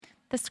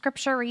The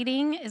scripture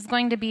reading is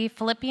going to be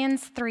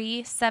Philippians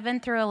 3, 7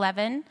 through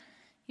 11.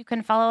 You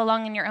can follow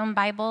along in your own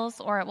Bibles,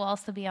 or it will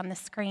also be on the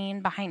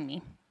screen behind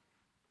me.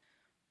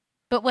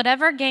 But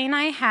whatever gain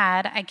I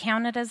had, I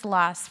counted as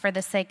loss for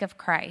the sake of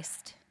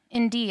Christ.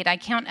 Indeed, I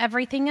count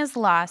everything as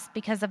loss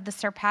because of the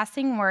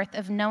surpassing worth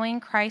of knowing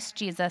Christ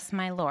Jesus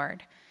my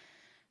Lord.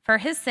 For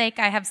his sake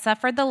I have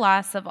suffered the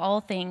loss of all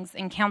things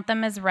and count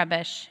them as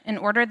rubbish, in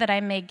order that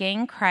I may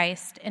gain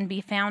Christ and be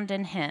found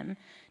in him,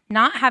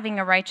 not having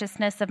a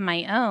righteousness of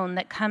my own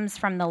that comes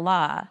from the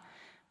law,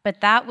 but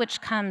that which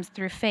comes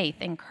through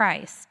faith in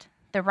Christ,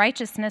 the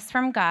righteousness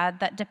from God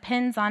that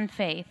depends on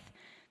faith,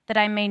 that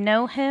I may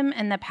know him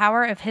and the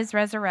power of his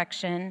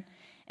resurrection,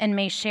 and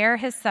may share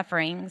his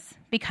sufferings,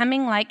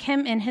 becoming like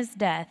him in his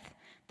death,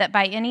 that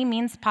by any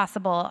means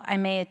possible I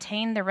may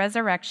attain the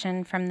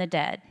resurrection from the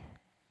dead.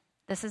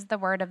 This is the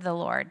word of the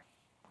Lord.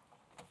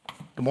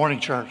 Good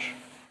morning, church.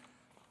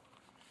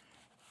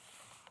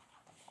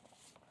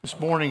 This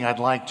morning I'd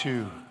like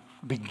to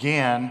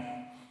begin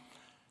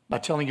by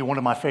telling you one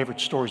of my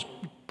favorite stories.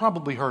 You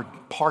probably heard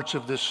parts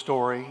of this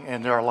story,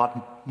 and there are a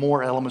lot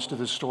more elements to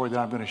this story that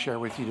I'm going to share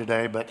with you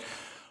today, but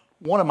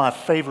one of my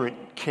favorite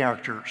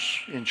characters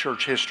in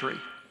church history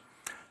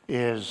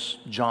is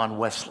John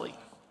Wesley,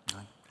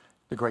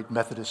 the great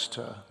Methodist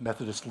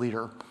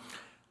leader.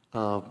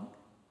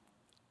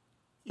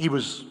 He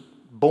was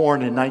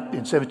born in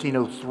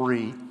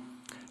 1703,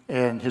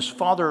 and his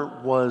father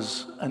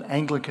was an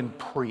Anglican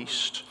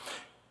priest.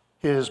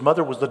 His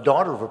mother was the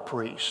daughter of a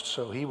priest,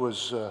 so he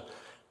was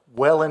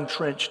well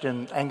entrenched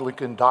in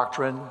Anglican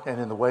doctrine and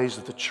in the ways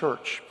of the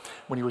church.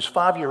 When he was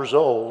 5 years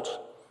old,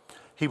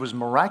 he was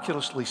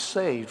miraculously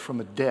saved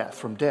from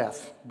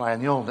death by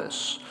an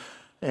illness.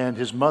 And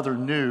his mother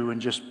knew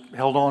and just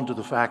held on to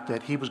the fact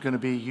that he was going to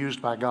be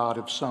used by God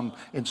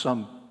in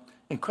some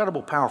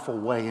incredible, powerful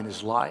way in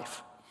his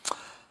life.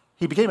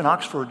 He became an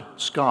Oxford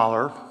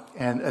scholar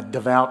and a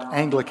devout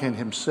Anglican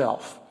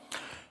himself.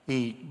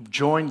 He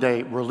joined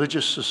a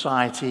religious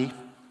society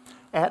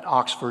at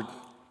Oxford,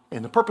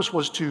 and the purpose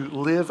was to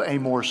live a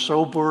more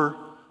sober,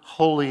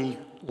 holy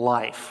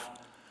life.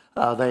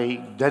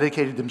 They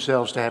dedicated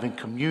themselves to having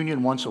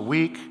communion once a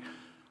week.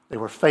 They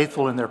were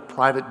faithful in their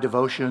private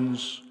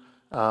devotions.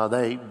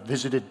 They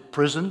visited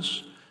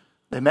prisons.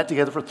 They met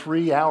together for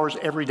 3 hours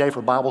every day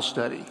for Bible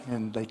study,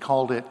 and they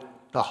called it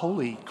the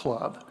Holy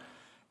Club.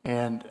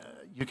 And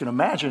you can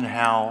imagine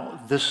how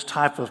this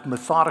type of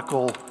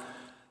methodical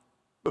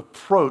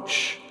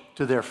approach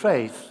to their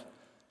faith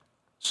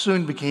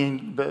soon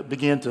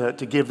began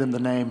to give them the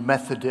name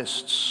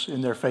Methodists in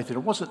their faith. And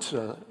it wasn't,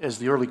 as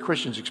the early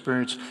Christians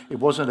experienced, it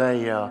wasn't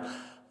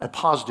a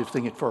positive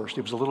thing at first.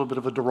 It was a little bit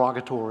of a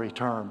derogatory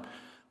term,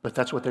 but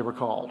that's what they were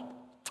called.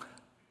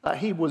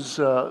 He was,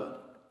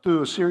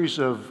 through a series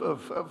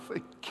of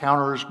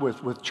encounters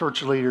with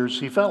church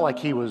leaders, he felt like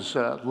he was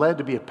led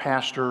to be a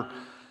pastor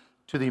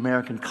to the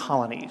American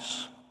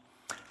colonies.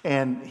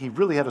 And he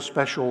really had a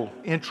special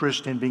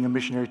interest in being a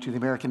missionary to the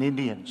American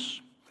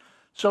Indians.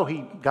 So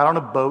he got on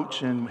a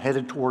boat and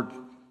headed toward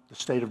the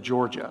state of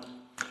Georgia.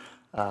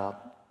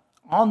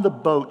 On the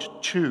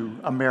boat to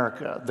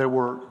America, there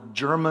were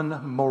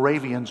German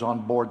Moravians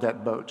on board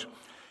that boat.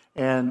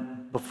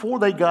 And before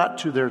they got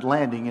to their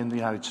landing in the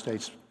United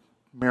States,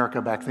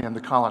 America back then, the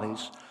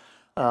colonies,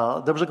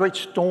 there was a great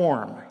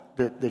storm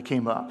that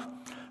came up.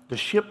 The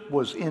ship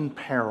was in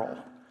peril.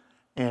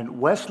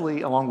 And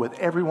Wesley, along with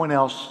everyone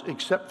else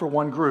except for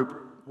one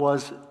group,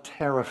 was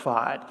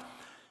terrified.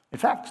 In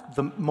fact,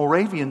 the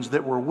Moravians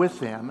that were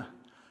with them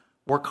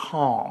were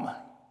calm,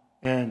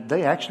 and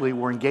they actually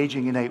were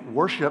engaging in a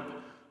worship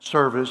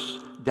service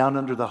down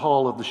under the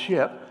hull of the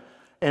ship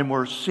and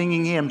were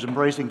singing hymns and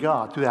praising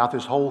God throughout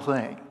this whole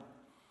thing.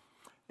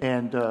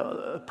 And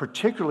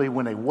particularly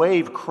when a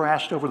wave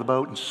crashed over the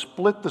boat and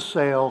split the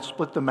sail,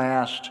 split the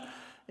mast,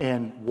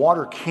 and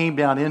water came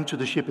down into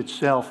the ship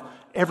itself,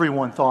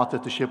 everyone thought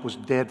that the ship was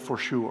dead for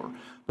sure.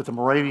 But the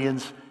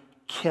Moravians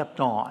kept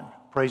on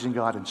praising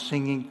God and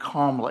singing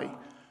calmly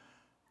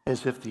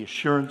as if the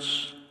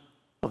assurance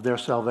of their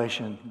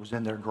salvation was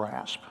in their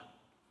grasp.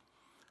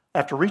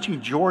 After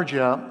reaching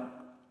Georgia,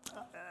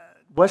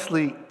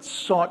 Wesley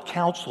sought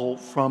counsel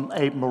from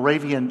a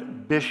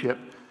Moravian bishop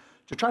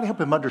to try to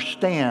help him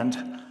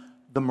understand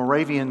the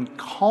Moravian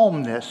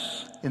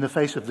calmness in the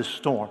face of this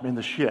storm in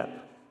the ship.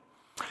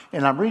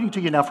 And I'm reading to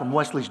you now from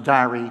Wesley's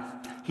diary.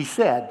 He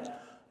said,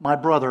 "My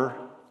brother,"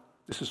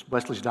 this is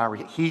Wesley's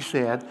diary, he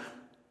said,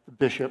 the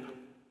bishop,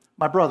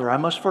 "My brother, I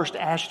must first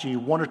ask you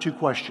one or two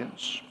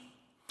questions.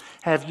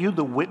 Have you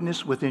the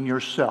witness within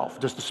yourself?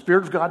 Does the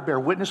Spirit of God bear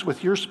witness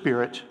with your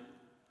spirit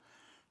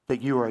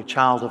that you are a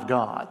child of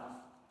God?"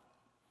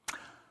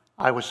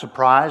 I was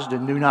surprised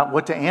and knew not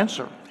what to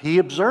answer. He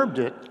observed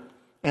it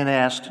and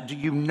asked, "Do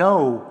you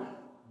know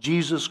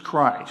Jesus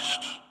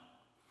Christ?"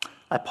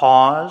 I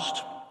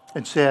paused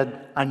and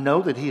said, "I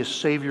know that he is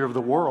Savior of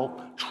the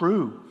world."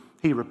 "True,"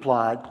 he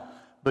replied,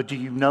 "but do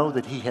you know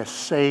that he has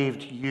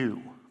saved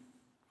you?"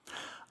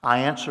 I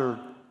answered,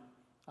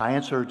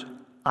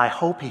 "I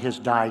hope he has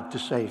died to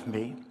save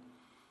me."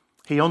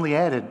 He only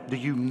added, do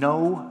you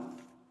know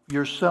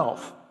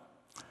yourself?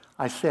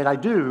 I said, I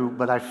do,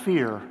 but I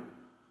fear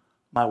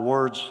my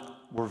words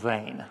were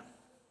vain.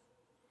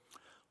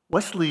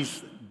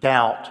 Wesley's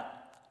doubt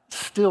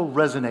still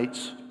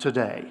resonates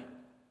today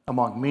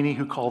among many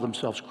who call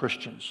themselves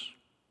Christians.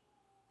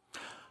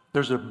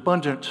 There's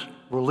abundant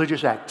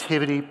religious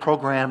activity,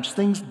 programs,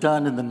 things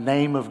done in the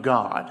name of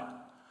God.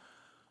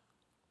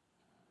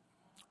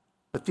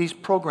 But these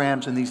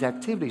programs and these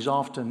activities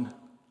often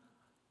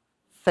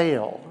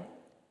fail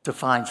to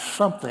find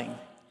something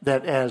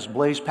that, as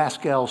Blaise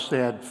Pascal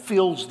said,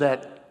 fills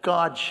that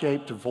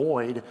God-shaped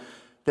void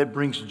that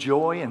brings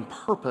joy and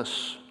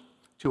purpose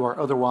to our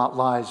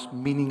otherwise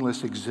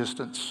meaningless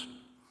existence.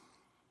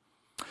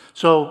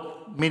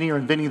 So many are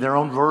inventing their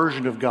own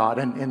version of God,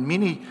 and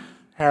many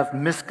have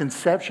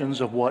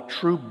misconceptions of what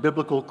true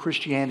biblical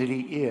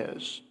Christianity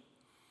is.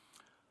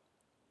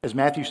 As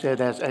Matthew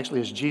said,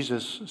 as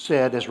Jesus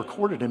said, as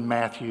recorded in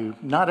Matthew,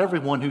 not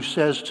everyone who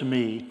says to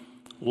me,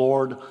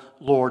 Lord,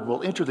 Lord,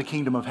 will enter the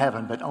kingdom of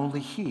heaven, but only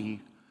he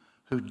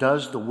who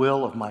does the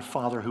will of my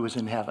Father who is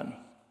in heaven.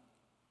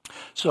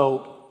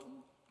 So,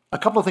 a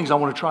couple of things I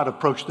want to try to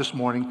approach this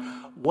morning.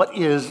 What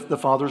is the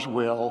Father's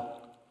will,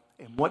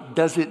 and what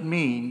does it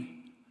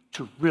mean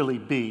to really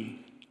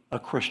be a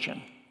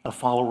Christian, a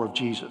follower of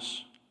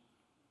Jesus?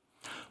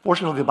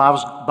 Fortunately, the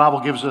Bible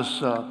gives us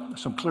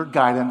some clear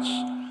guidance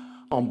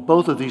on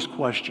both of these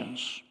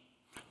questions,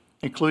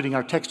 including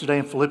our text today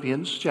in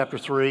Philippians chapter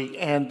 3,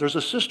 and there's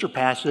a sister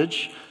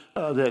passage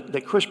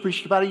that Chris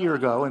preached about a year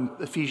ago in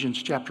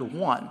Ephesians chapter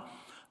 1.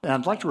 And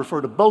I'd like to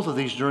refer to both of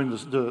these during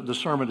the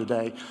sermon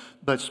today,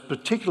 but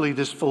particularly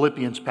this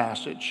Philippians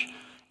passage.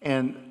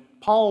 And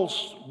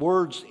Paul's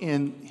words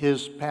in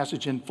his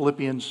passage in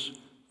Philippians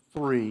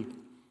 3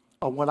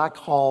 are what I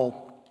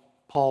call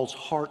Paul's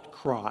heart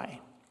cry.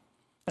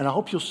 And I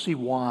hope you'll see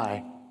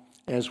why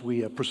as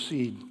we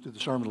proceed through the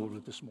sermon a little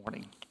bit this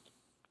morning.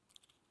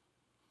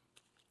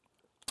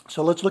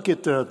 So let's look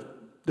at the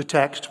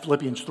text,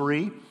 Philippians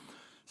 3,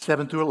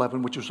 7 through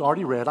 11, which was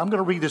already read. I'm going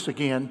to read this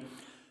again.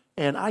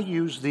 And I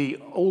use the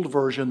old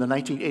version, the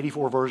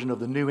 1984 version of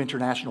the New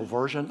International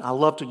Version. I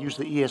love to use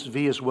the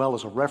ESV as well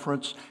as a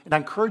reference. And I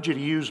encourage you to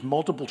use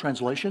multiple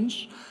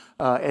translations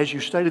as you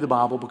study the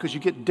Bible, because you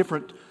get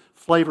different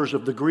flavors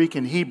of the Greek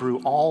and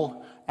Hebrew,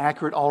 all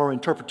accurate, all are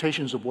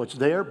interpretations of what's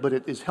there, but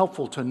it is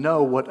helpful to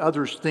know what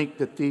others think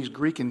that these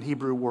Greek and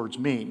Hebrew words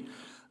mean.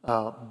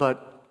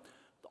 But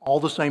all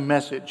the same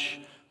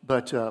message.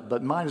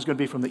 But mine is going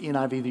to be from the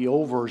NIV, the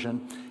old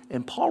version.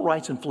 And Paul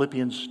writes in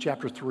Philippians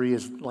chapter 3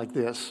 is like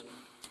this: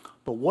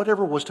 but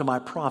whatever was to my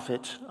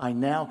profit, I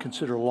now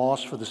consider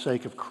loss for the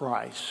sake of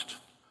Christ.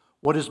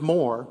 What is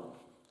more,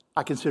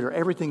 I consider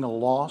everything a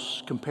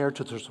loss compared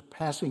to the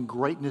surpassing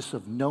greatness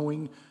of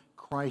knowing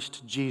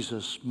Christ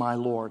Jesus, my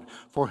Lord,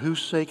 for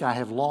whose sake I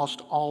have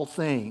lost all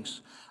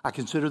things. I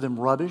consider them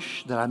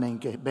rubbish, that I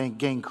may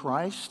gain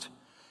Christ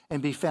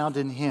and be found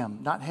in him,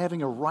 not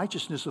having a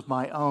righteousness of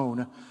my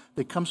own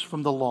that comes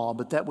from the law,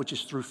 but that which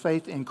is through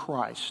faith in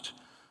Christ,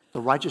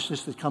 the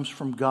righteousness that comes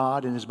from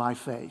God and is by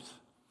faith.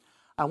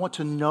 I want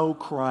to know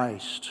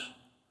Christ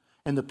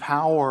and the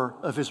power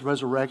of his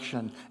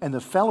resurrection and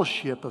the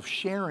fellowship of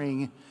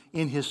sharing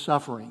in his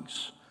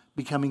sufferings,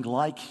 becoming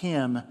like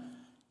him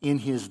in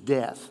his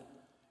death,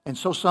 and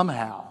so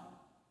somehow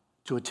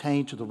to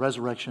attain to the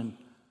resurrection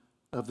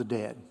of the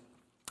dead.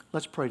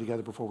 Let's pray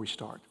together before we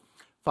start.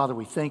 Father,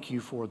 we thank you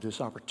for this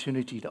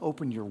opportunity to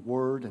open your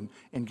word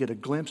and get a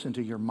glimpse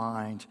into your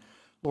mind.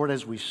 Lord,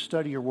 as we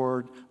study your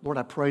word, Lord,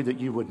 I pray that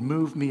you would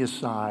move me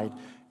aside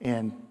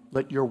and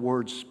let your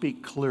word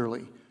speak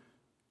clearly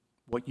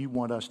what you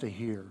want us to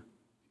hear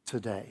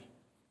today.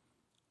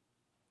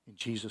 In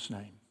Jesus'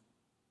 name,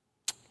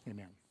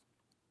 amen.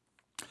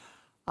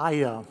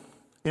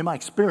 In my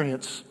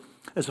experience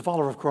as a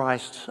follower of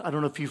Christ, I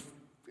don't know if you've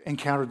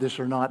encountered this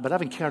or not, but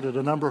I've encountered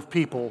a number of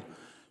people,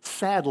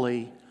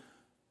 sadly,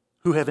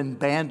 who have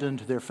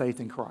abandoned their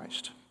faith in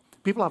Christ.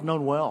 People I've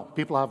known well,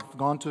 people I've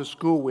gone to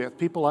school with,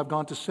 people I've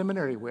gone to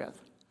seminary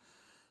with,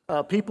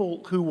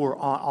 people who were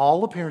on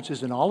all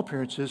appearances,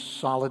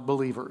 solid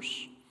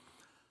believers.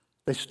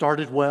 They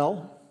started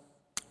well,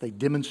 they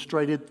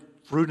demonstrated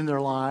fruit in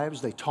their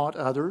lives, they taught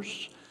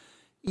others,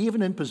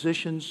 even in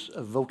positions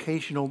of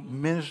vocational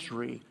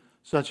ministry,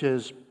 such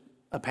as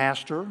a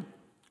pastor,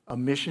 a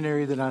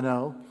missionary that I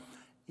know,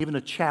 even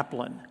a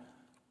chaplain.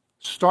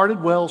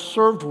 Started well,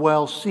 served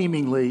well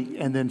seemingly,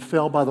 and then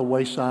fell by the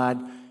wayside,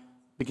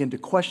 began to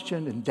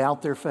question and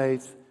doubt their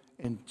faith,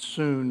 and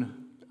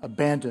soon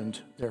abandoned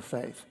their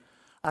faith.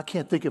 I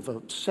can't think of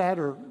a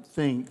sadder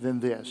thing than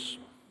this.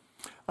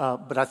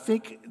 But I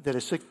think that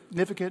a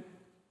significant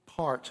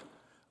part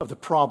of the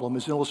problem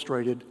is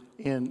illustrated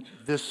in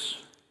this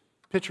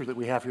picture that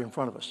we have here in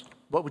front of us.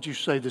 What would you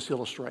say this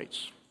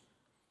illustrates?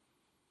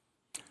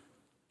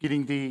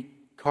 Getting the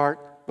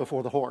cart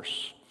before the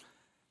horse.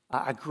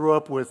 I grew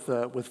up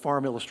with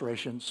farm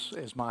illustrations,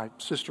 as my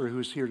sister who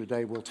is here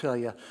today will tell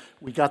you.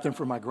 We got them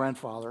from my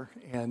grandfather,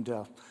 and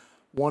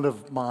one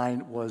of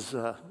mine was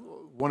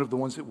one of the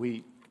ones that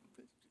we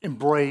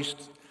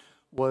embraced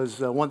was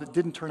one that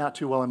didn't turn out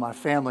too well in my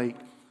family.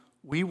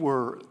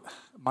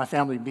 My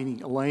family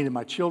meaning Elaine and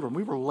my children,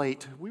 we were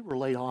late. We were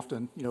late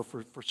often,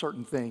 for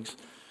certain things.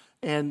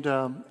 And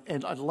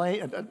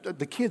Elaine,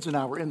 the kids and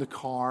I were in the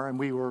car, and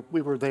we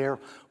were there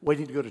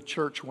waiting to go to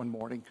church one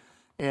morning.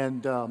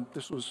 And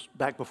this was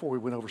back before we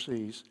went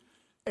overseas.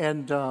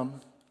 And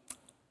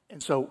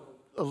so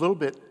a little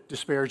bit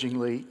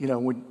disparagingly,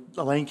 when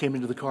Elaine came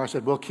into the car, I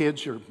said, "Well,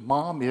 kids, your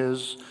mom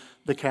is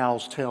the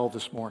cow's tail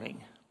this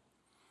morning."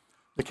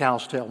 The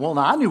cow's tail. Well,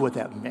 now I knew what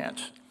that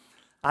meant.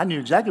 I knew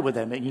exactly what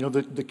that meant.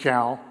 The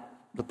cow,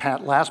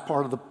 last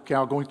part of the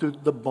cow going through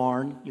the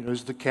barn,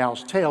 is the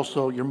cow's tail.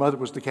 So your mother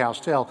was the cow's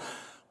tail.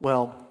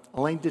 Well,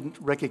 Elaine didn't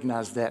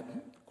recognize that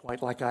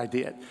quite like I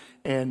did.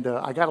 And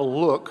I got a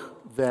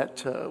look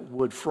that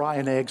would fry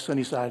an egg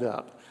sunny side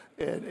up.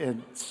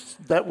 And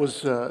that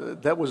was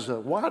a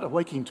wide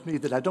awakening to me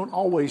that I don't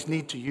always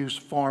need to use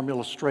farm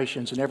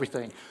illustrations and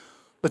everything.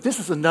 But this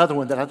is another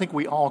one that I think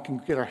we all can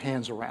get our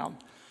heads around,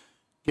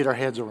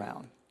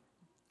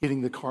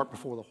 getting the cart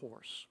before the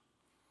horse.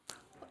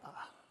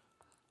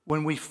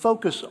 When we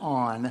focus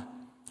on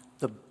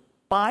the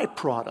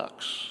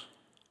byproducts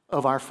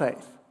of our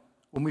faith,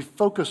 when we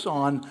focus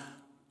on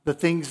the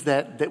things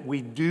that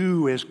we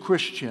do as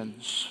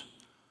Christians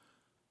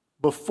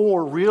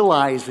before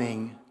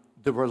realizing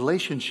the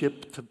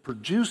relationship that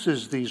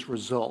produces these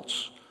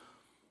results,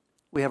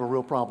 we have a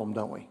real problem,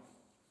 don't we?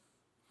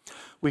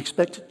 We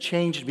expect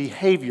changed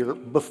behavior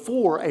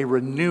before a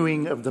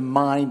renewing of the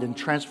mind and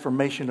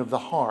transformation of the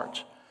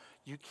heart.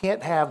 You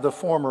can't have the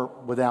former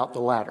without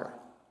the latter.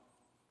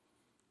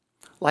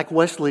 Like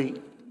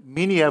Wesley,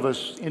 many of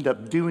us end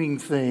up doing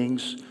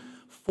things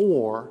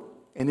for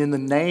and in the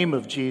name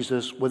of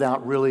Jesus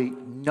without really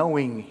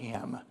knowing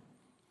him.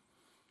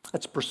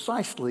 That's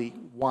precisely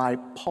why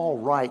Paul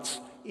writes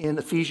in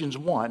Ephesians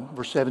 1,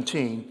 verse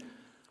 17,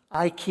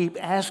 "I keep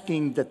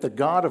asking that the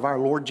God of our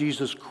Lord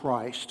Jesus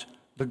Christ,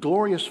 the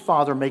glorious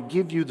Father, may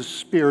give you the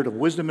spirit of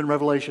wisdom and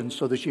revelation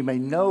so that you may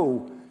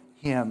know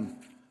him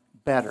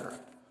better."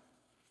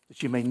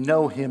 That you may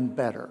know him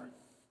better.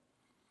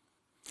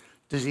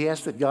 Does he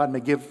ask that God may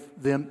give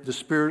them the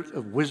spirit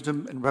of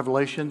wisdom and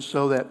revelation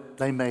so that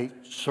they may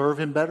serve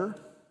him better?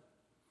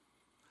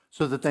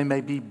 So that they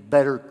may be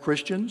better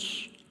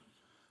Christians?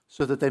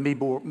 So that they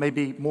may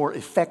be more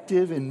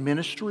effective in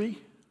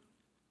ministry?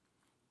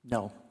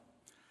 No.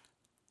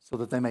 So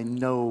that they may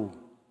know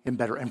him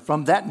better. And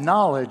from that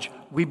knowledge,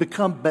 we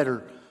become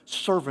better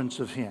servants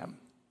of him.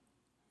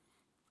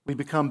 We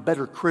become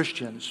better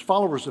Christians,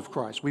 followers of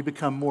Christ. We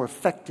become more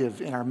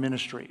effective in our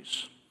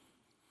ministries.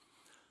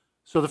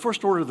 So the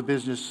first order of the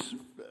business,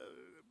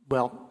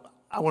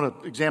 I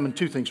want to examine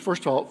two things.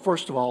 First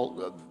of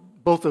all,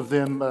 both of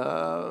them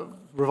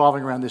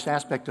revolving around this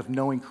aspect of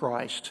knowing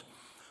Christ.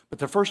 But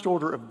the first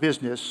order of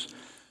business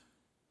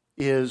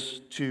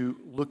is to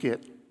look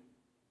at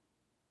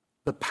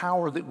the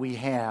power that we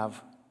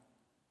have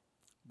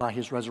by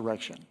his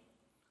resurrection.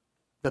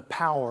 The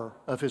power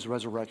of his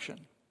resurrection.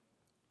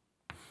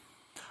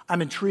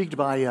 I'm intrigued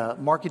by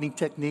marketing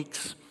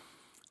techniques.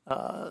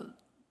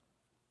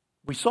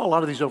 We saw a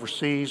lot of these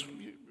overseas.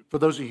 For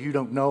those of you who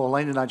don't know,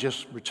 Elaine and I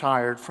just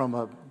retired from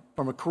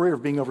a career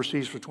of being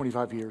overseas for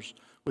 25 years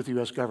with the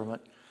U.S.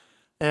 government.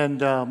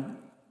 And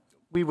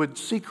we would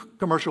see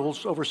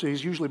commercials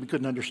overseas. Usually we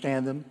couldn't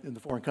understand them in the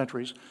foreign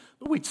countries.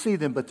 But we'd see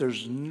them, but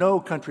there's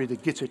no country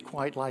that gets it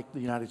quite like the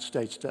United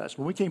States does.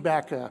 When we came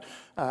back,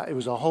 it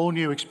was a whole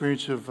new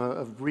experience of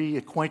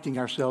reacquainting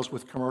ourselves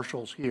with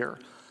commercials here.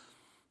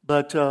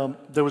 But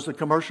there was a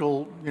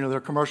commercial, there are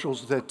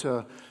commercials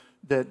that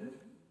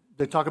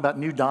they talk about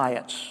new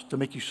diets to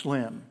make you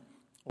slim,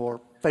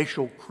 or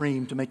facial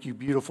cream to make you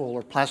beautiful,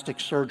 or plastic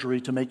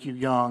surgery to make you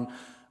young,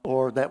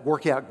 or that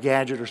workout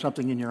gadget or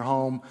something in your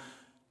home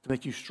to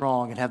make you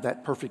strong and have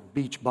that perfect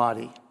beach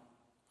body.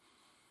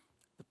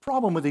 The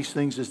problem with these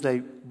things is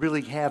they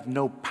really have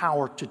no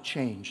power to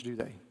change, do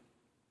they?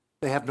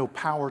 They have no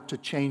power to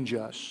change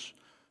us.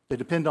 They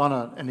depend on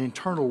an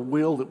internal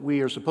will that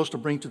we are supposed to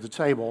bring to the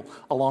table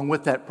along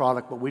with that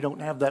product, but we don't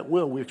have that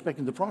will. We're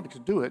expecting the product to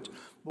do it,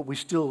 but we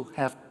still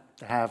have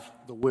to have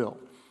the will.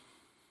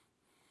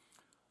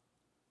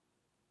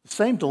 The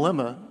same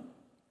dilemma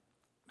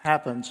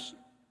happens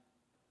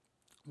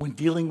when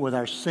dealing with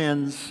our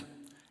sins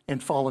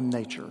and fallen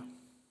nature.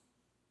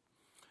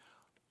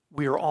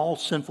 We are all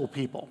sinful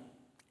people,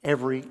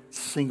 every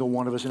single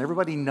one of us, and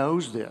everybody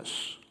knows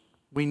this.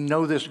 We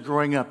know this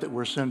growing up that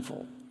we're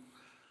sinful.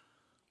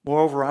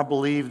 Moreover, I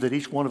believe that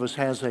each one of us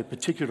has a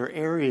particular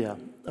area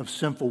of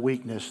sinful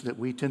weakness that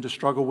we tend to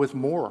struggle with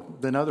more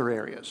than other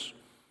areas.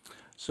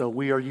 So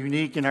we are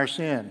unique in our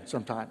sin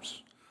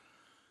sometimes.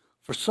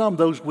 For some,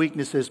 those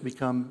weaknesses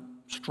become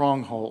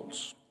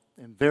strongholds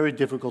and very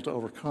difficult to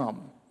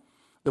overcome.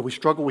 That we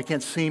struggle, we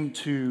can't seem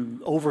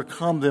to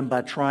overcome them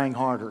by trying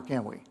harder,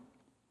 can we?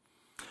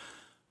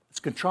 Let's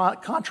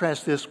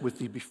contrast this with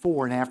the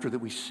before and after that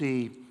we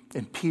see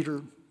in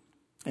Peter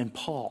and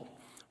Paul.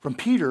 From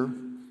Peter,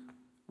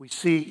 We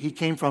see he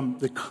came from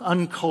the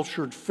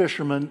uncultured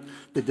fisherman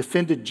that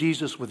defended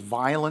Jesus with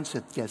violence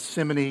at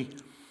Gethsemane.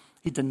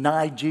 He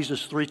denied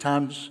Jesus 3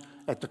 times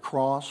at the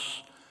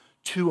cross,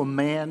 to a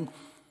man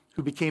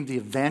who became the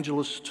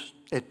evangelist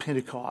at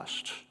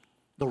Pentecost,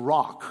 the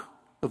rock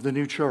of the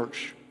new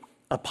church,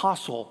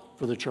 apostle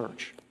for the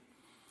church.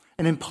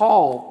 And in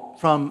Paul,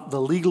 from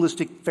the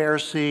legalistic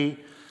Pharisee,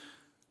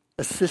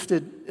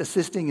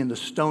 assisting in the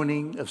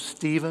stoning of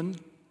Stephen,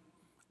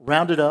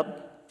 rounded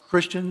up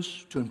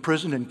Christians to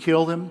imprison and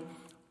kill them,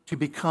 to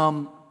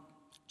become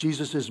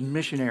Jesus'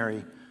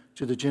 missionary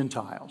to the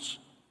Gentiles,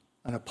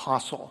 an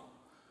apostle,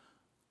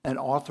 an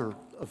author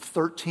of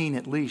 13,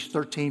 at least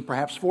 13,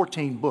 perhaps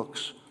 14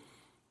 books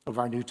of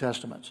our New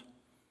Testament.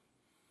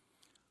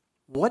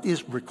 What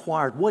is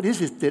required? What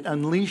is it that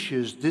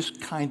unleashes this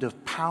kind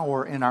of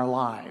power in our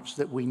lives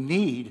that we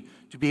need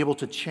to be able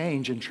to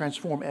change and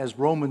transform, as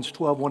Romans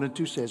 12, 1 and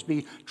 2 says,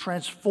 be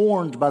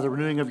transformed by the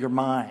renewing of your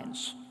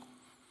minds.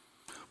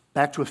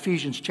 Back to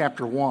Ephesians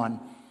chapter 1,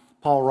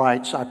 Paul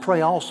writes, I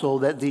pray also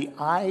that the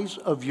eyes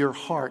of your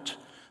heart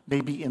may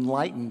be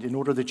enlightened in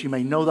order that you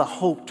may know the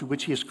hope to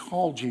which he has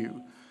called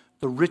you,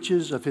 the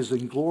riches of his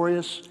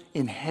inglorious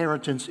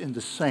inheritance in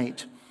the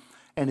saint,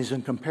 and his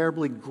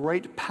incomparably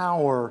great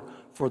power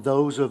for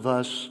those of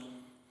us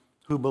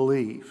who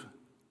believe.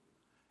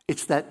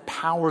 It's that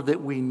power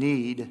that we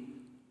need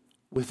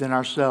within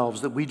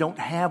ourselves, that we don't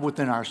have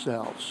within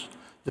ourselves,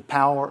 the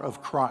power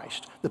of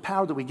Christ, the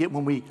power that we get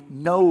when we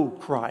know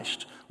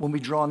Christ, when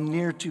we draw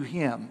near to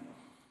him.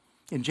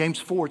 In James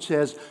 4, it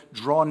says,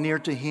 draw near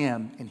to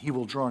him and he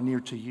will draw near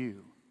to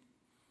you.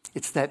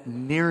 It's that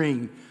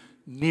nearing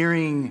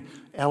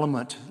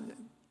element,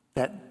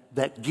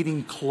 that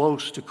getting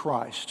close to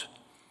Christ,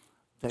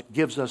 that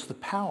gives us the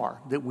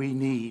power that we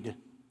need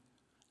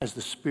as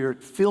the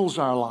Spirit fills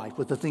our life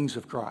with the things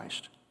of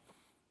Christ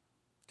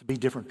to be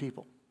different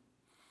people.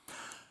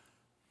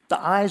 The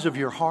eyes of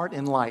your heart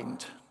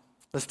enlightened.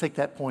 Let's take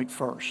that point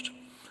first.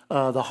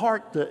 The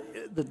heart,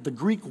 the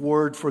Greek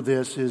word for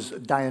this is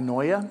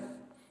dianoia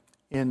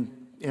in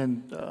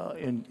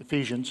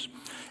Ephesians,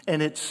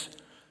 and it's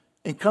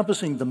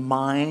encompassing the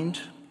mind,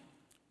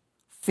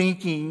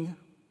 thinking,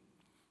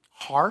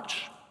 heart,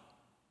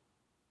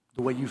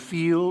 the way you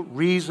feel,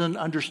 reason,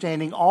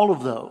 understanding, all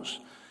of those.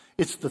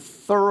 It's the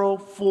thorough,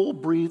 full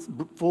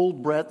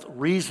breadth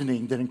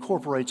reasoning that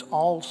incorporates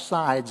all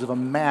sides of a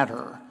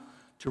matter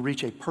to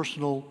reach a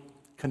personal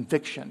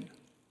conviction.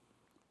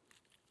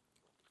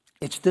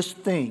 It's this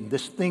thing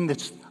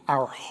that's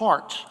our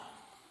heart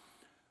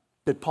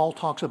that Paul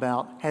talks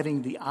about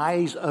having the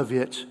eyes of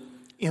it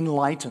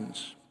enlightened.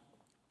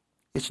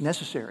 It's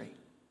necessary.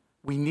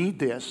 We need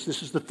this.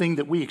 This is the thing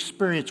that we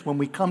experience when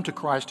we come to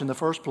Christ in the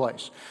first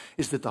place,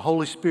 is that the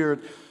Holy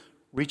Spirit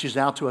reaches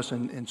out to us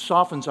and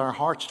softens our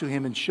hearts to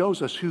him and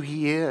shows us who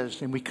he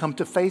is, and we come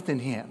to faith in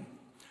him.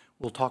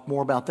 We'll talk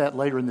more about that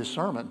later in this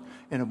sermon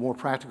in a more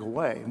practical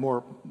way,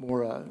 more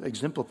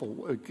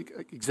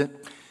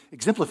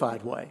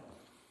exemplified way.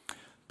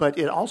 But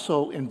it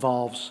also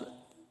involves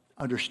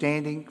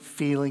understanding,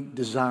 feeling,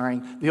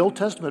 desiring. The Old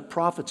Testament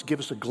prophets give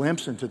us a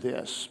glimpse into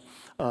this.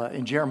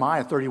 In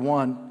Jeremiah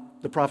 31,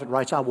 the prophet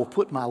writes, I will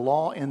put my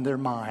law in their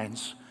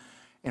minds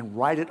and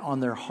write it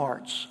on their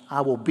hearts. I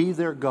will be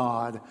their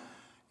God,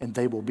 and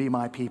they will be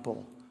my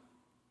people.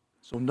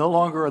 So no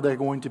longer are they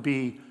going to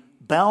be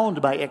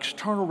bound by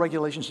external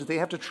regulations that they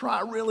have to try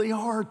really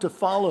hard to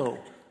follow.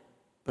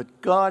 But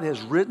God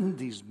has written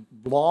these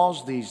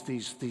laws, these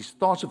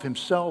thoughts of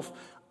himself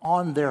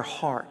on their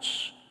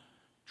hearts,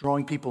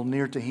 drawing people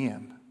near to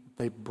him.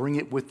 They bring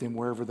it with them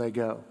wherever they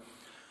go.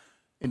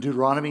 In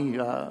Deuteronomy,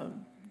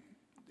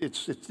 it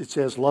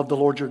says, love the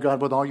Lord your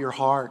God with all your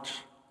heart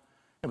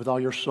and with all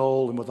your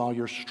soul and with all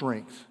your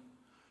strength.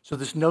 So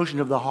this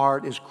notion of the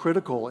heart is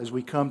critical as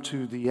we come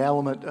to the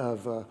element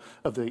of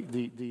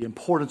the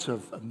importance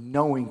of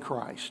knowing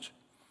Christ.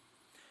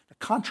 Now,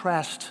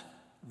 contrast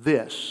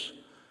this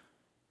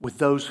with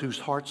those whose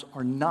hearts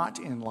are not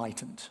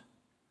enlightened.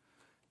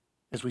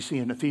 As we see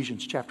in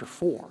Ephesians chapter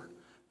 4,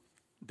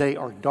 they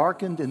are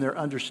darkened in their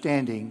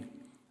understanding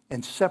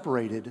and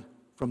separated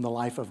from the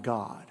life of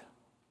God.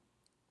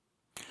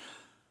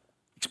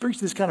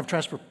 Experiencing this kind of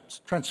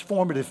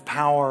transformative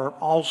power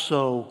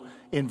also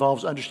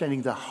involves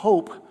understanding the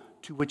hope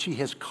to which he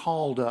has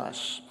called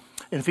us.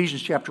 In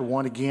Ephesians chapter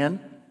 1 again,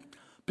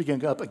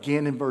 picking up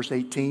again in verse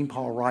 18,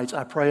 Paul writes,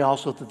 I pray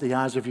also that the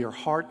eyes of your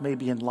heart may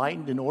be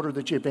enlightened in order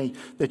that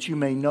you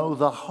may know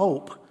the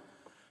hope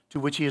to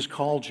which he has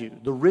called you,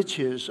 the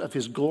riches of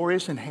his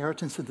glorious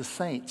inheritance in the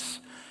saints,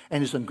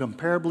 and his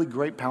incomparably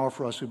great power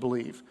for us who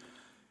believe.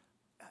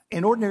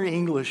 In ordinary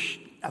English,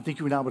 I think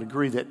you and I would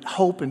agree that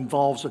hope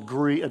involves a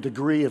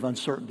degree of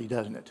uncertainty,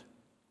 doesn't it?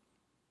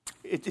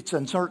 It's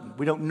uncertain.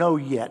 We don't know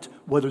yet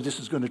whether this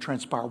is going to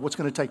transpire, what's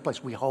going to take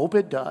place. We hope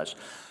it does.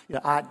 You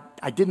know,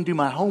 I didn't do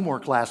my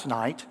homework last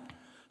night,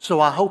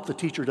 so I hope the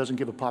teacher doesn't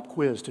give a pop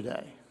quiz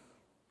today.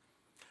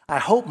 I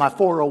hope my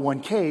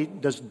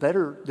 401k does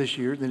better this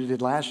year than it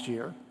did last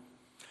year.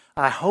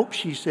 I hope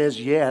she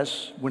says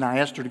yes when I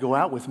asked her to go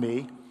out with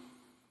me.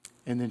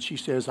 And then she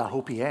says, I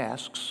hope he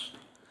asks.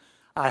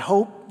 I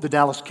hope the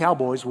Dallas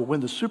Cowboys will win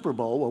the Super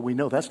Bowl. Well, we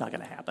know that's not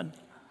going to happen.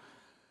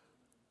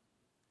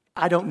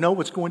 I don't know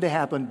what's going to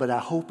happen, but I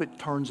hope it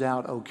turns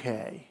out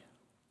okay.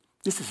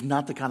 This is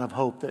not the kind of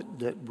hope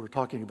that we're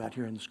talking about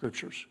here in the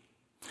Scriptures.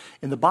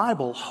 In the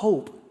Bible,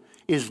 hope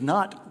is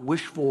not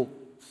wishful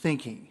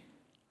thinking,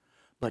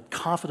 but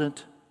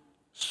confident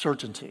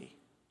certainty.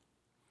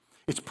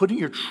 It's putting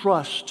your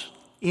trust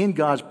in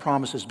God's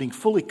promises, being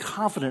fully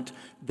confident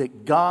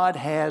that God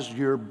has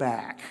your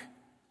back,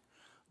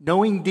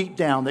 knowing deep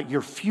down that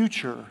your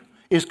future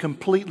is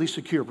completely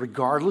secure,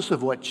 regardless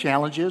of what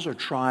challenges or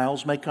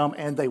trials may come,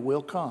 and they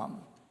will come.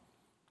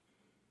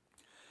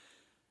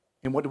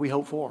 And what do we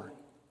hope for?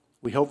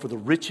 We hope for the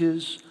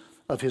riches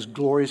of his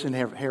glorious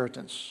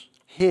inheritance,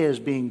 his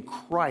being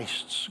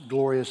Christ's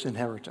glorious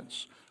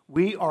inheritance.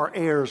 We are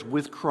heirs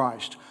with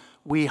Christ.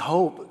 We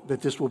hope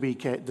that this will be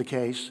the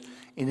case,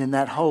 and in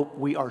that hope,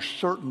 we are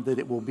certain that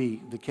it will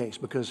be the case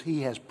because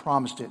he has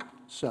promised it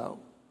so.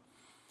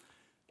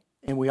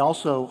 And we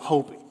also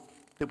hope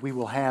that we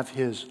will have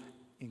his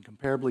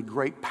incomparably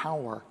great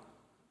power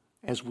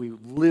as we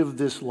live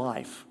this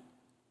life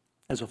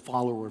as a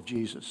follower of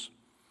Jesus.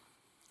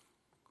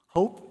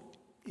 Hope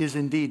is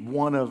indeed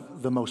one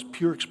of the most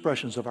pure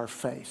expressions of our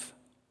faith.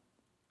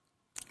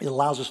 It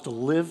allows us to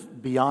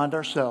live beyond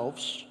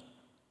ourselves.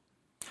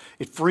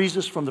 It frees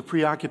us from the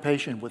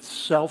preoccupation with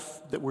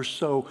self that we're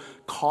so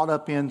caught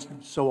up in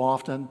so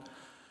often,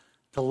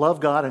 to love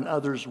God and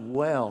others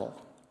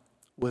well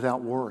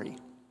without worry.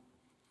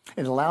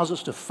 It allows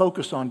us to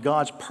focus on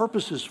God's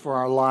purposes for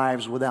our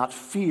lives without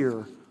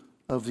fear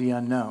of the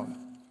unknown.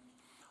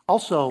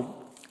 Also,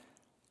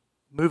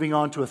 moving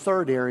on to a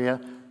third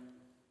area,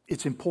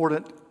 it's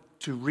important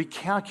to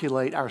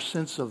recalculate our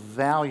sense of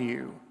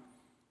value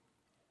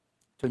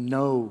to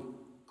know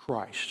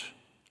Christ.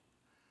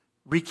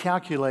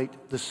 Recalculate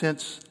the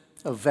sense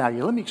of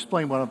value. Let me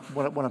explain what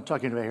I'm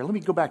talking about here. Let me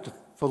go back to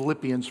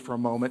Philippians for a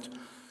moment.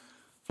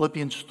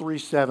 Philippians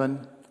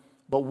 3:7.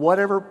 But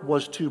whatever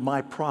was to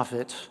my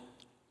profit,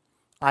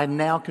 I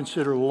now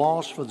consider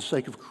loss for the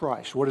sake of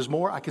Christ. What is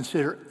more, I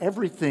consider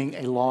everything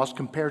a loss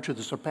compared to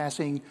the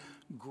surpassing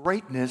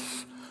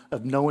greatness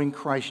of knowing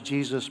Christ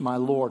Jesus my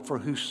Lord, for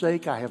whose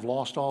sake I have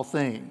lost all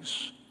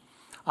things.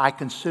 I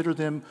consider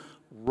them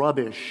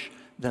rubbish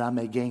that I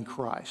may gain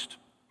Christ.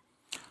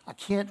 I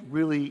can't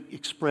really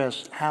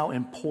express how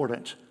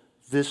important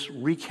this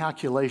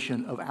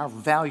recalculation of our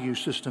value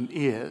system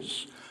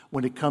is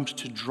when it comes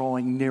to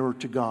drawing nearer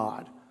to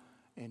God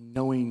and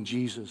knowing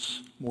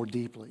Jesus more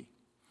deeply.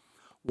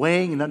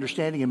 Weighing and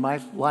understanding in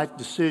my life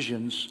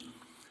decisions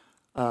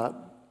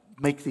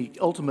make the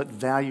ultimate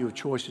value of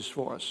choices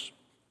for us.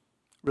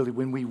 Really,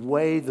 when we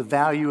weigh the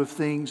value of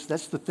things,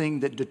 that's the thing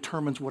that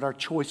determines what our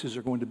choices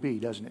are going to be,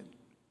 doesn't it?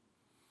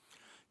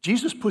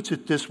 Jesus puts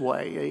it this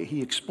way.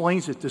 He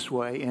explains it this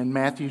way in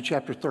Matthew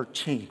chapter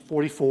 13,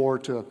 44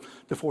 to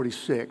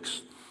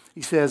 46.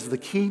 He says, the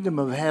kingdom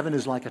of heaven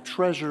is like a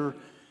treasure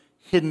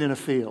hidden in a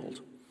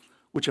field,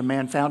 which a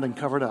man found and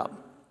covered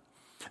up.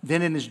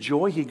 Then in his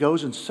joy, he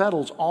goes and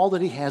settles all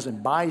that he has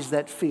and buys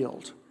that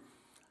field.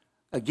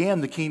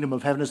 Again, the kingdom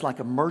of heaven is like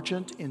a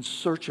merchant in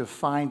search of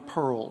fine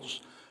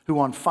pearls, who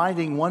on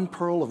finding one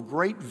pearl of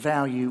great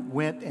value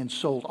went and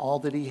sold all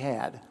that he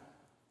had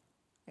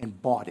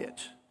and bought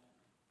it.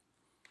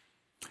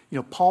 You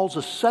know, Paul's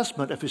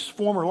assessment of his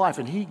former life,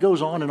 and he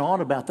goes on and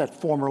on about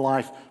that former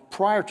life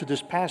prior to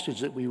this passage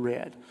that we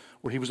read,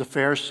 where he was a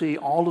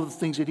Pharisee, all of the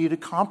things that he had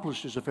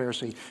accomplished as a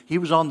Pharisee. He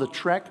was on the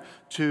trek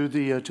to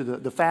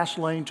the fast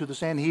lane, to the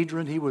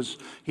Sanhedrin.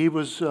 He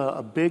was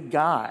a big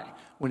guy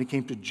when it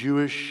came to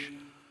Jewish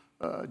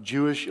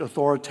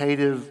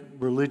authoritative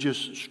religious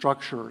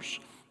structures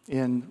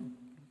in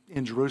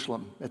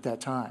Jerusalem at that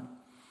time.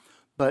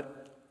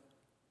 But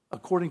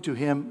according to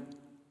him,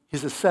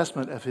 his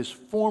assessment of his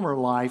former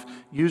life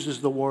uses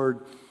the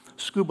word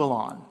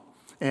skubalon.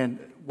 And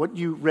what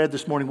you read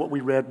this morning, what we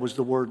read was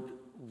the word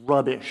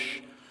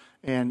rubbish.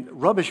 And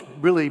rubbish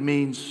really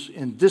means,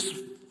 in this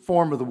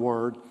form of the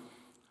word,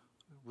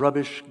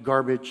 rubbish,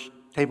 garbage,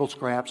 table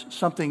scraps,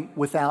 something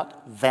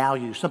without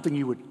value, something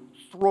you would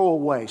throw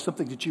away,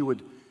 something that you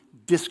would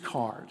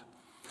discard.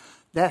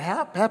 That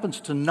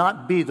happens to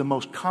not be the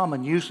most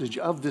common usage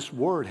of this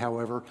word,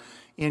 however,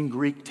 in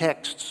Greek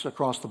texts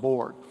across the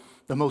board.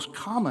 The most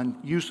common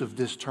use of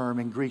this term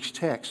in Greek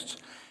texts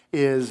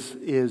is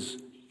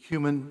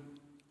human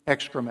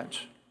excrement,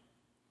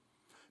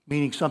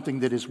 meaning something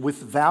that is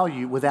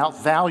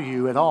without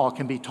value at all,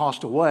 can be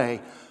tossed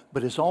away,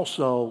 but is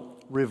also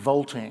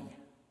revolting.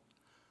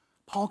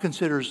 Paul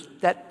considers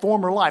that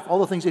former life, all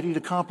the things that he'd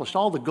accomplished,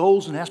 all the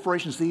goals and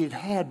aspirations that he'd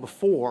had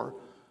before,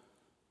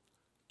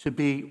 to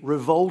be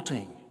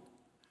revolting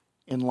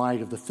in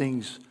light of the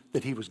things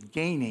that he was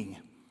gaining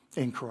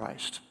in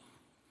Christ.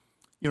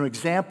 You know, an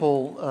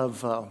example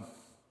of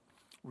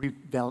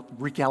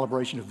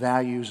recalibration of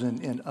values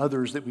and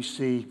others that we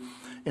see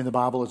in the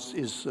Bible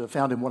is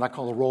found in what I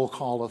call a roll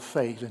call of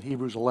faith in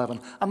Hebrews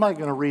 11. I'm not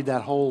going to read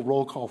that whole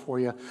roll call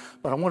for you,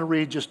 but I want to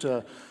read just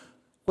what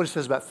it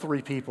says about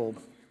three people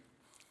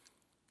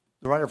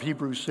The writer of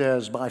Hebrews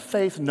says, by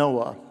faith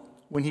Noah,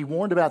 when he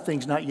warned about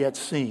things not yet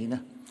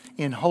seen,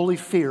 in holy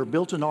fear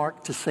built an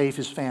ark to save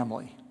his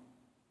family.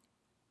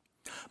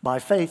 By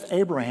faith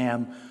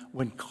Abraham,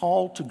 when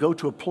called to go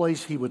to a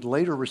place he would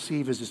later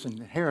receive as his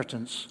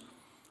inheritance,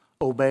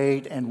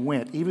 obeyed and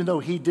went, even though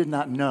he did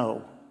not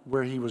know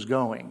where he was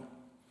going.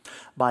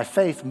 By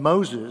faith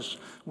Moses,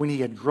 when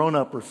he had grown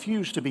up,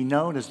 refused to be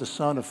known as the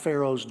son of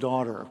Pharaoh's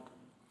daughter.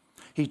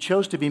 He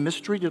chose to be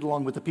mistreated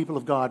along with the people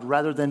of God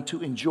rather than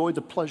to enjoy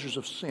the pleasures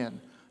of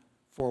sin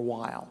for a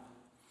while.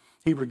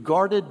 He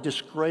regarded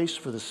disgrace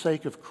for the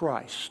sake of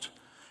Christ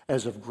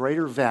as of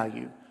greater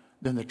value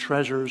than the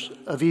treasures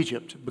of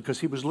Egypt because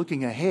he was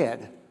looking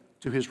ahead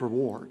to his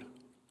reward.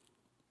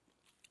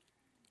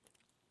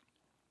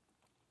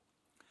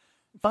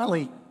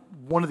 Finally,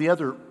 one of the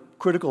other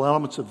critical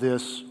elements of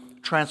this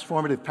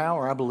transformative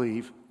power, I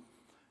believe,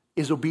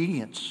 is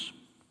obedience.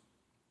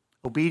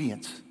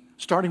 Obedience.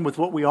 Starting with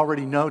what we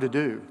already know to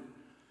do.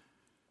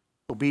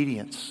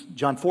 Obedience.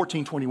 John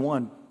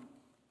 14:21,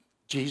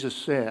 Jesus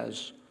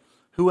says,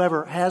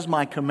 whoever has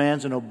my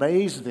commands and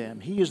obeys them,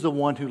 he is the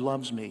one who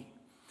loves me.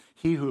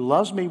 He who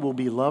loves me will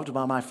be loved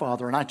by my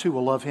Father, and I too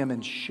will love him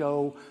and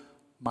show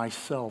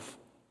myself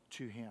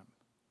to him.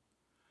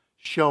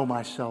 Show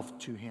myself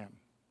to him.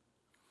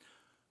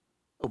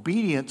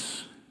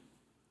 Obedience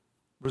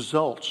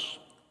results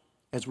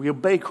as we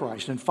obey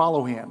Christ and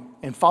follow him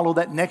and follow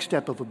that next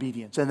step of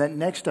obedience and that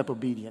next step of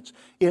obedience.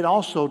 It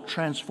also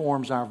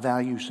transforms our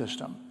value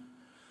system.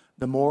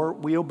 The more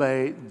we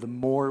obey, the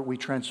more we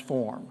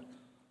transform.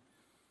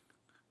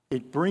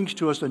 It brings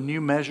to us a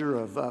new measure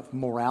of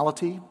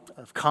morality,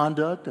 of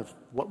conduct, of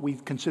what we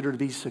consider to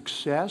be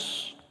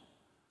success,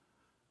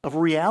 of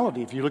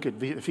reality. If you look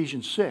at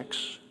Ephesians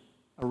 6,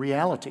 a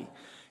reality.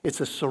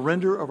 It's a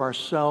surrender of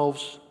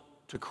ourselves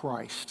to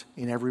Christ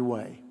in every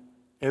way,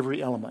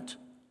 every element.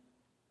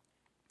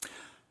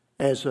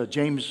 As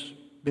James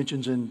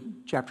mentions in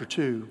chapter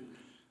 2,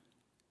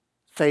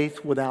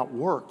 faith without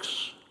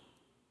works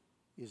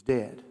is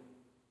dead.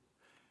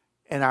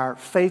 And our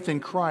faith in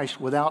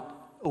Christ without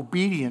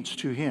obedience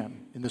to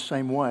him in the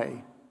same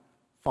way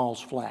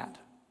falls flat.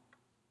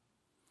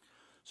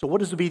 So what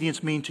does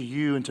obedience mean to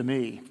you and to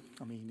me?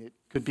 I mean, it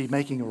could be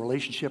making a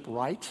relationship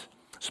right,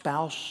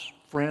 spouse,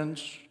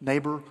 friends,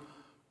 neighbor,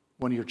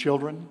 one of your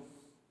children,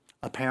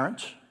 a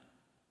parent.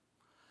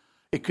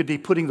 It could be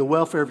putting the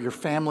welfare of your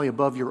family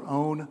above your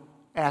own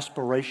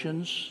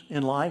aspirations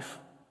in life.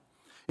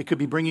 It could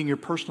be bringing your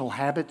personal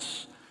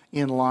habits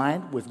in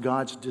line with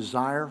God's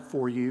desire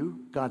for you,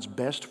 God's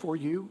best for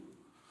you.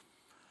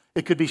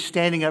 It could be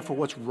standing up for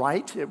what's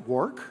right at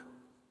work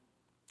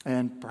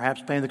and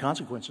perhaps paying the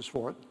consequences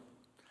for it.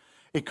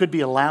 It could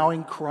be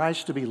allowing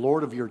Christ to be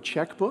Lord of your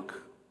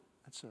checkbook.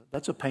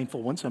 That's a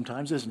painful one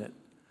sometimes, isn't it?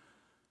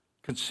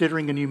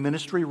 Considering a new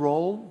ministry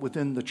role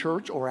within the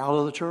church or out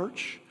of the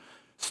church.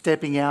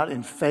 Stepping out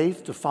in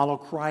faith to follow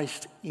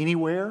Christ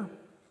anywhere.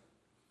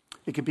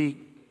 It could be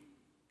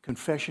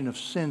confession of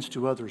sins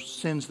to others,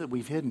 sins that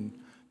we've hidden,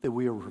 that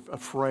we are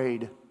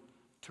afraid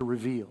to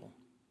reveal.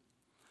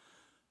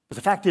 But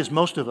the fact is,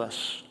 most of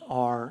us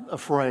are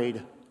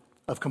afraid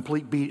of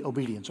complete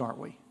obedience, aren't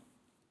we?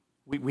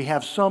 We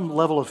have some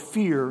level of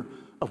fear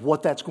of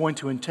what that's going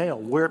to entail,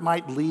 where it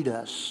might lead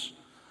us,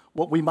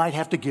 what we might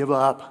have to give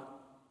up,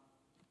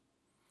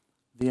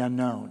 the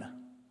unknown.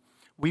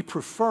 We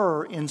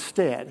prefer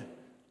instead,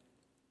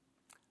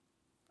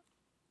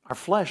 our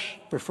flesh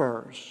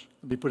prefers,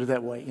 let me put it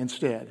that way,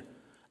 instead,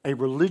 a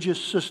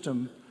religious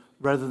system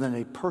rather than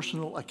a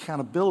personal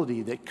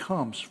accountability that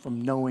comes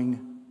from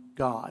knowing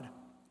God.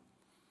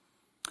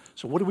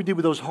 So what do we do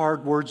with those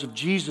hard words of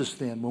Jesus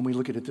then when we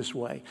look at it this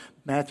way?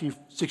 Matthew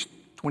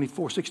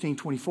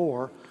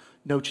 16:24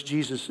 notes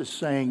Jesus as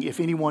saying, if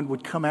anyone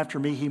would come after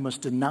me, he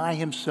must deny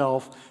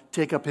himself,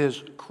 take up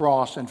his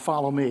cross, and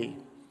follow me.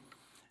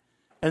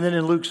 And then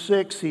in Luke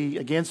 6, he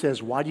again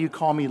says, why do you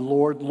call me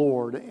Lord,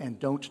 Lord, and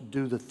don't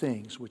do the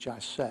things which I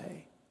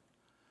say?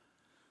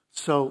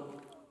 So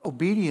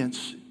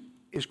obedience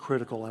is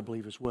critical, I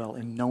believe, as well,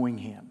 in knowing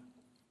him.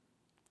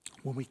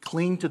 When we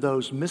cling to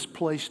those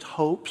misplaced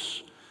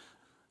hopes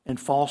and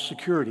false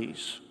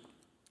securities,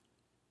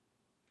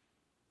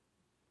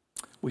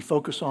 we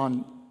focus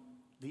on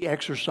the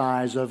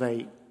exercise of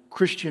a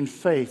Christian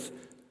faith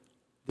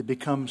that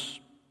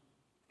becomes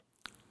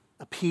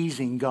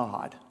appeasing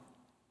God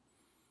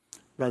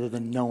rather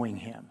than knowing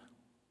him.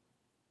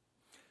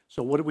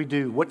 So what do we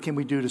do? What can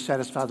we do to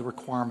satisfy the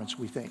requirements,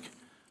 we think?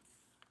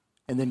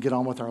 And then get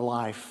on with our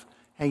life,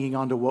 hanging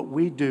on to what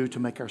we do to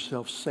make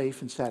ourselves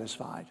safe and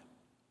satisfied.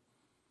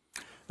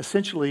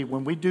 Essentially,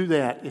 when we do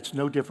that, it's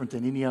no different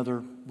than any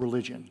other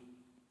religion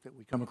that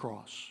we come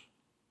across.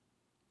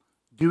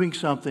 Doing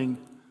something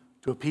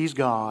to appease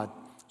God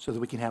so that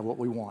we can have what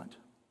we want.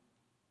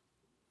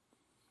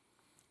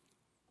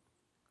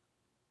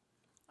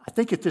 I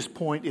think at this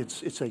point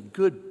it's a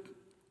good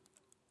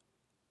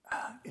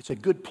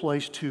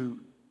place to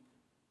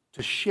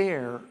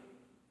share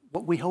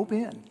what we hope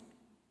in.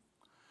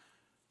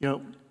 You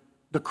know,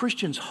 the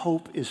Christian's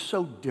hope is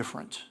so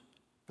different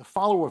The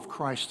follower of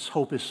Christ's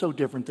hope is so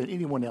different than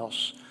anyone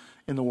else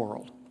in the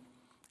world.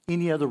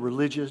 Any other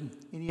religion,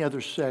 any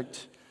other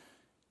sect,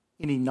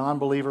 any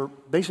non-believer,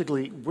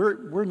 basically,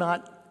 we're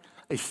not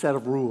a set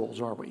of rules,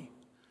 are we?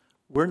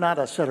 We're not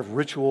a set of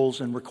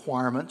rituals and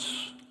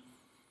requirements.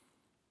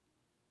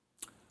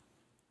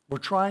 We're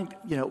trying,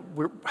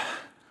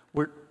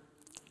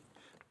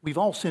 we've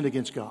all sinned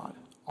against God.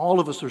 All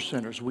of us are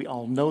sinners. We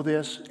all know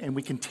this, and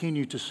we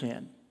continue to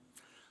sin.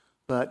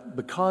 But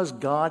because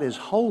God is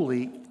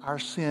holy, our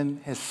sin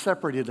has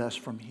separated us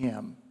from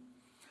Him.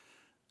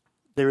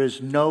 There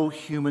is no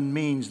human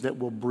means that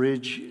will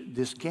bridge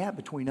this gap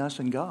between us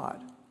and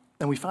God.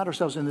 And we find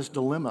ourselves in this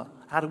dilemma.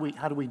 How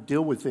do we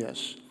deal with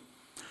this?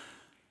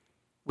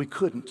 We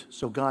couldn't,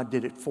 so God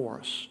did it for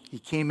us. He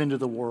came into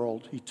the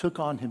world. He took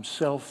on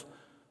Himself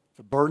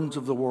the burdens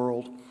of the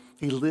world.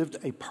 He lived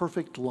a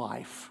perfect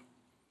life.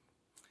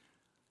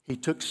 He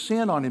took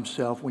sin on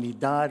Himself when He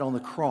died on the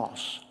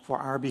cross for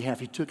our behalf.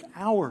 He took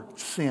our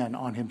sin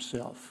on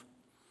Himself.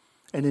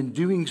 And in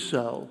doing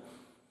so,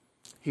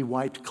 He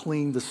wiped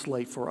clean the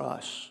slate for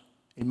us.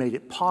 He made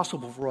it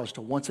possible for us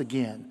to once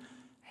again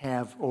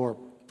have, or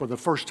for the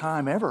first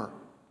time ever,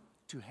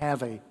 to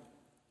have a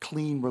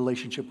clean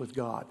relationship with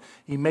God.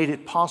 He made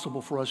it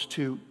possible for us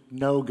to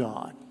know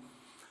God.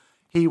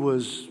 He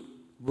was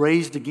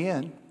raised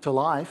again to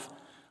life,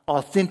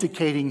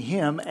 authenticating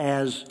Him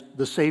as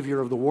the Savior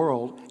of the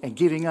world and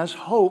giving us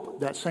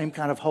hope, that same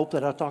kind of hope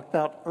that I talked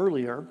about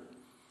earlier,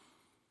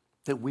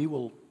 that we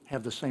will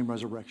have the same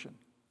resurrection.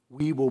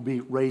 We will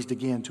be raised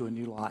again to a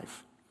new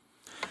life.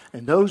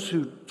 And those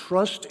who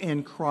trust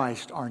in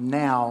Christ are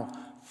now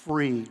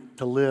free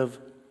to live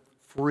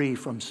free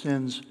from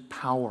sin's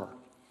power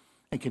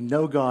and can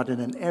know God in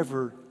an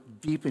ever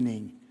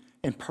deepening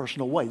and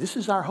personal way. This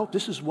is our hope.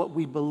 This is what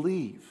we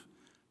believe.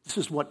 This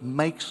is what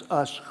makes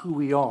us who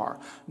we are.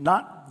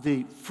 Not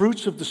the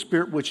fruits of the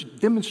Spirit which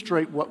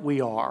demonstrate what we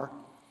are.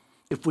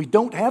 If we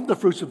don't have the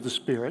fruits of the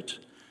Spirit,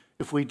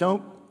 if we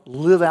don't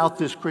live out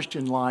this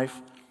Christian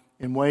life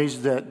in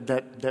ways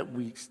that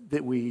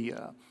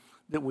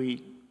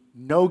we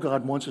know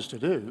God wants us to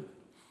do,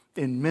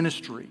 in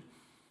ministry,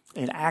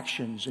 in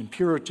actions, in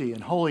purity,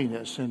 in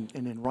holiness, and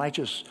in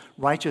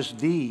righteous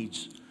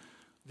deeds,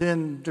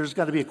 then there's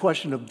got to be a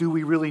question of, do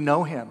we really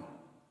know Him?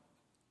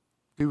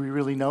 Do we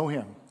really know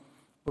Him?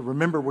 But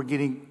remember, we're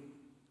getting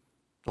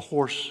the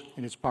horse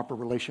in its proper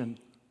relation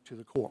to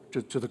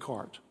the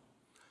cart.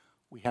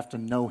 We have to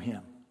know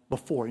Him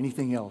before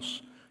anything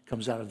else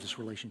comes out of this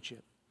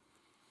relationship.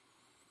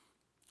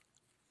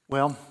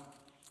 Well,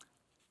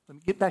 let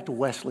me get back to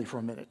Wesley for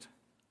a minute.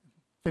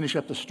 Finish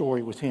up the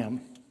story with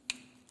him.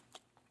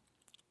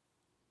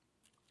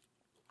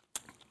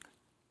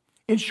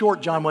 In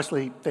short, John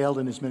Wesley failed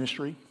in his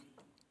ministry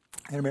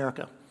in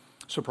America.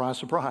 Surprise,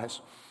 surprise.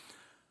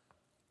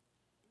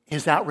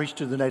 His outreach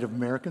to the Native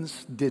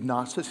Americans did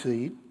not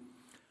succeed.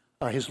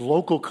 His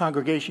local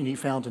congregation he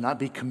found to not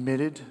be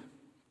committed,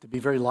 to be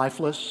very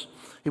lifeless.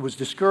 He was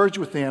discouraged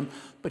with them,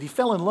 but he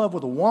fell in love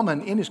with a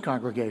woman in his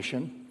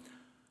congregation.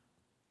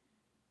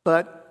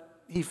 But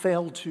he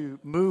failed to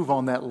move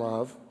on that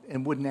love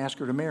and wouldn't ask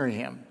her to marry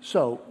him.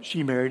 So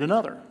she married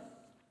another.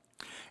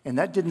 And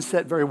that didn't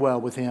set very well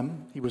with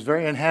him. He was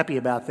very unhappy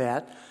about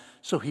that.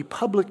 So he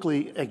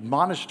publicly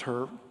admonished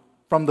her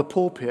from the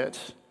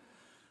pulpit,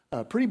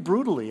 pretty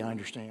brutally, I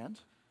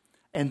understand.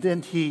 And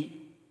then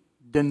he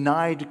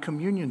denied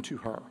communion to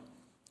her.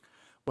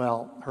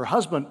 Well, her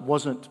husband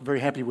wasn't very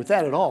happy with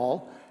that at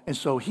all, and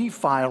so he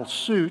filed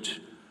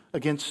suit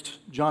against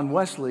John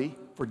Wesley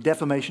for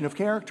defamation of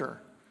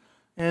character.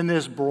 And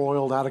this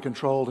broiled out of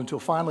control until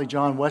finally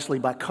John Wesley,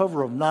 by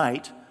cover of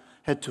night,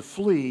 had to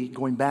flee,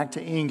 going back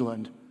to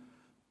England,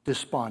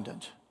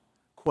 despondent,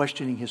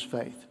 questioning his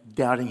faith,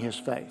 doubting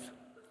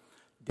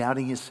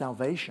his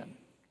salvation.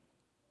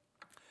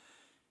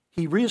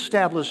 He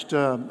reestablished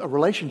a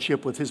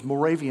relationship with his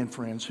Moravian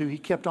friends, who he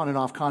kept on and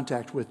off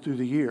contact with through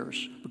the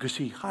years because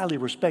he highly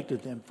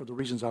respected them for the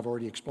reasons I've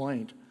already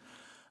explained.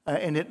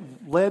 And it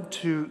led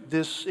to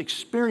this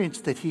experience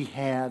that he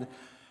had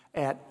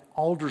at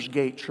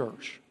Aldersgate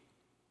Church.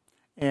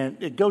 And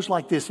it goes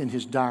like this in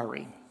his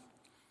diary.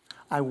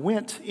 I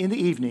went in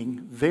the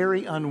evening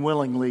very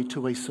unwillingly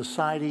to a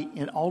society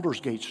in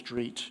Aldersgate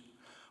Street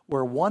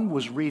where one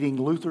was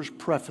reading Luther's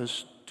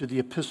preface to the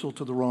Epistle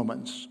to the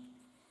Romans.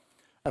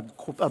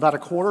 About a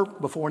quarter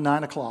before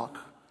 9 o'clock,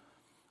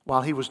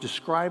 while he was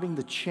describing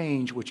the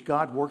change which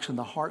God works in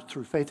the heart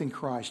through faith in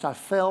Christ, I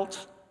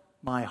felt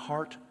my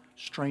heart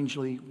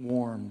strangely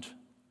warmed.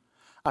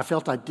 I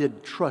felt I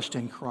did trust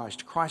in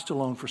Christ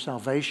alone for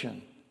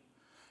salvation.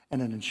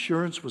 And an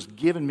assurance was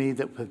given me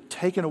that would have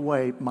taken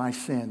away my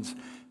sins,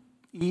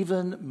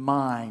 even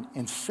mine,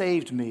 and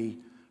saved me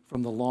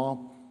from the law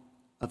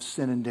of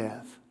sin and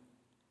death.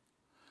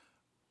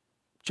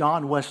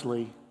 John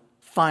Wesley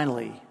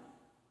finally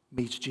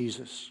meets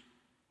Jesus.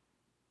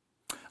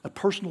 A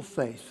personal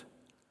faith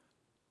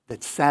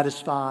that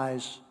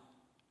satisfies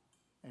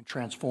and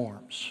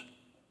transforms.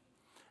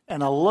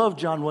 And I love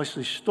John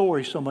Wesley's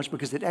story so much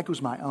because it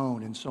echoes my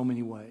own in so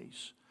many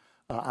ways.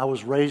 I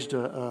was raised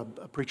a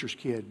preacher's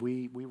kid.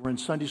 We were in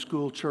Sunday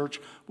school, church.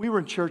 We were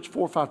in church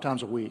 4 or 5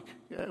 times a week.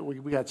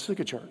 We got sick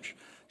of church.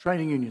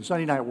 Training union,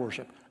 Sunday night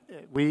worship.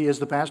 We, as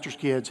the pastor's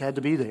kids, had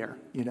to be there,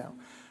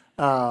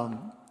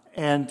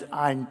 And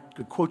I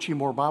could quote you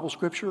more Bible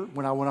scripture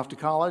when I went off to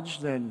college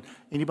than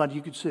anybody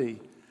you could see.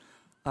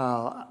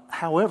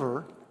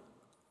 However,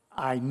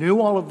 I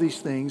knew all of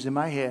these things in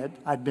my head.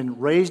 I'd been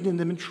raised in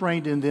them and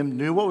trained in them,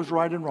 knew what was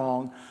right and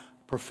wrong,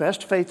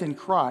 professed faith in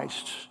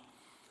Christ,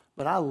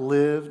 but I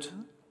lived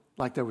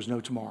like there was no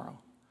tomorrow.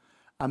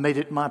 I made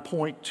it my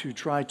point to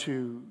try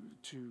to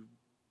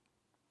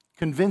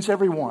convince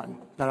everyone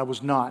that I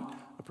was not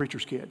a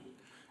preacher's kid.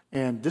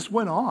 And this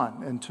went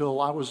on until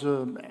I was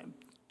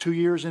 2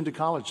 years into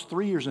college,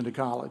 3 years into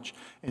college,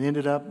 and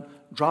ended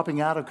up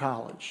dropping out of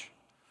college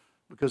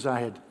because I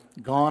had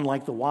gone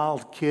like the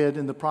wild kid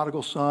in The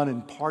Prodigal Son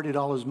and partied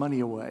all his money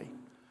away.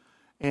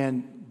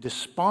 And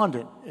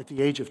despondent at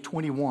the age of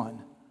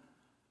 21,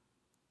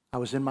 I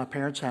was in my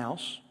parents'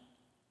 house,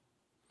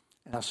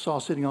 and I saw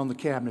sitting on the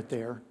cabinet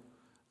there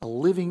a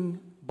living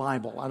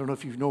Bible. I don't know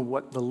if you know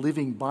what the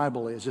Living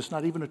Bible is. It's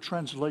not even a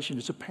translation.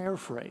 It's a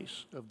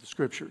paraphrase of the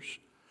Scriptures.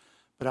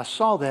 But I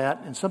saw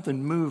that, and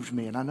something moved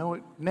me, and I know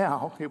it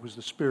now. It was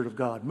the Spirit of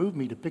God moved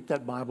me to pick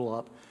that Bible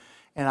up,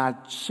 and I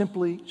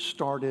simply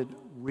started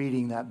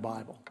reading that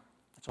Bible.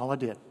 That's all I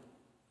did.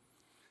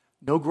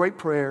 No great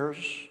prayers,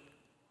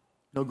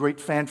 no great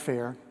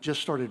fanfare,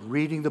 just started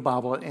reading the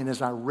Bible, and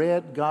as I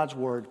read God's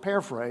Word,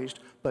 paraphrased,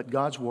 but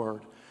God's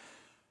Word,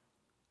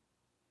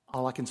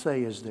 all I can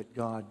say is that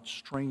God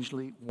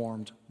strangely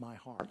warmed my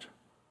heart.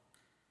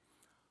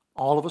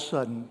 All of a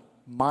sudden,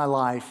 my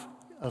life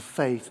of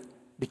faith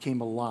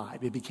became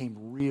alive. It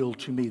became real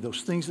to me.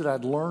 Those things that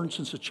I'd learned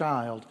since a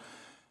child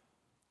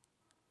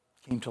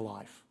came to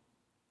life.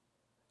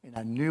 And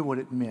I knew what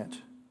it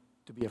meant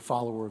to be a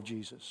follower of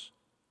Jesus.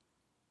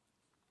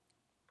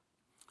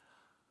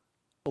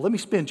 Well, let me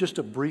spend just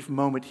a brief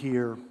moment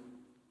here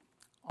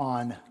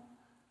on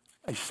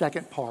a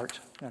second part.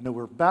 I know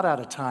we're about out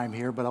of time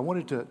here, but I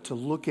wanted to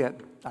look at,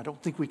 I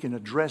don't think we can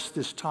address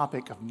this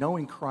topic of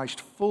knowing Christ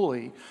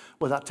fully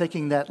without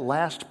taking that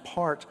last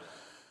part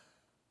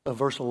of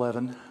verse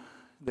 11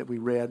 that we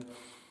read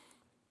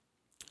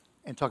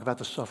and talk about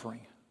the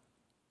suffering,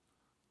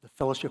 the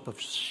fellowship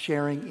of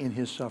sharing in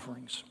his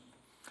sufferings.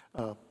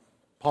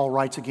 Paul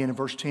writes again in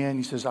verse 10,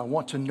 he says, I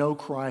want to know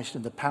Christ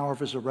and the power of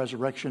his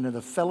resurrection and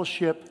the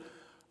fellowship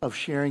of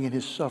sharing in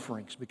his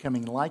sufferings,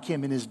 becoming like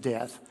him in his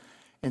death,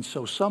 and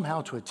so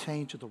somehow to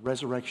attain to the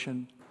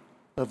resurrection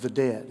of the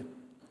dead.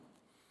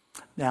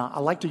 Now, I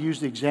like to use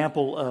the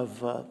example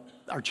of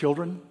our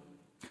children,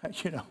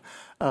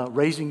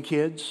 raising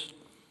kids.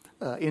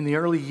 In the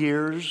early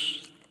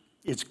years,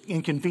 it's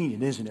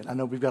inconvenient, isn't it? I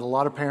know we've got a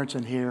lot of parents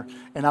in here,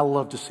 and I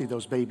love to see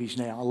those babies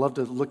now. I love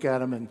to look at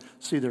them and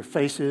see their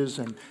faces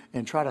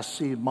and try to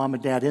see mom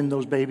and dad in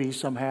those babies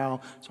somehow.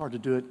 It's hard to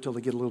do it until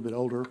they get a little bit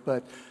older,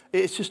 but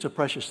it's just a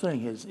precious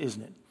thing,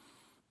 isn't it?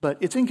 But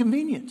it's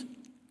inconvenient.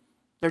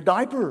 They're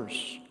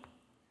diapers.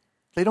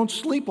 They don't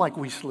sleep like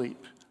we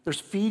sleep. There's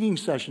feeding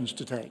sessions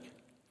to take.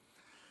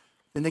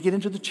 Then they get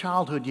into the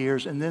childhood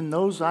years, and then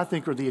those, I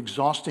think, are the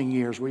exhausting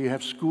years where you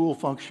have school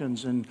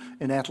functions and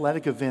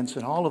athletic events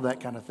and all of that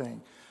kind of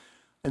thing.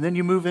 And then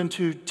you move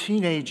into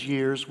teenage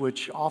years,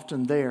 which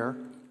often there,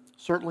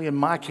 certainly in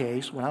my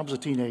case, when I was a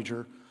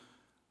teenager,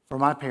 for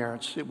my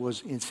parents, it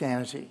was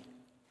insanity.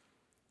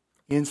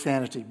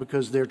 Insanity,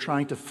 because they're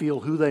trying to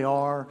feel who they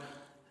are,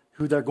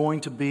 who they're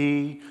going to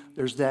be.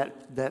 There's that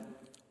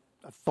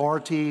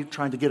authority,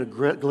 trying to get a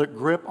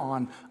grip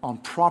on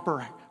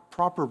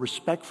proper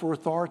respect for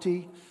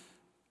authority.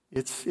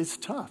 It's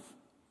tough.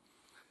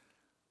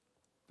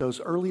 Those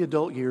early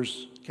adult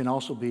years can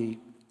also be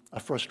a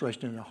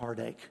frustration and a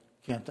heartache,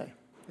 can't they,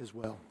 as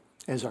well?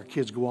 As our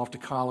kids go off to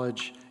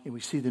college and we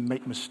see them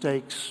make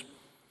mistakes,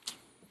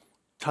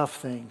 tough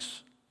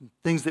things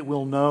that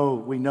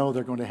we know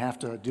they're going to have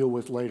to deal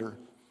with later.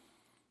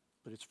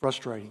 But it's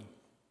frustrating.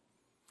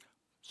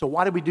 So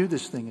why do we do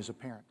this thing as a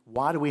parent?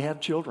 Why do we have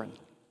children?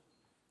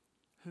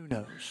 Who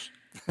knows?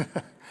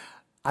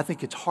 I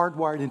think it's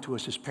hardwired into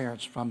us as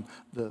parents from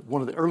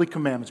one of the early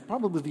commandments,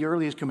 probably the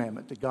earliest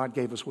commandment that God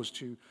gave us was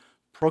to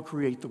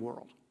procreate the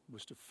world,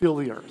 was to fill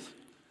the earth.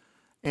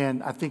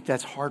 And I think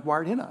that's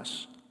hardwired in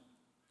us.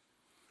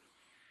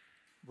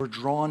 We're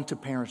drawn to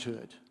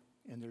parenthood,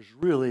 and there's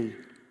really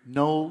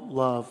no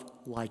love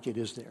like it,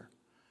 is there?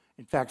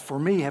 In fact, for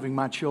me, having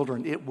my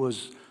children, it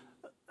was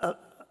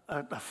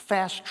a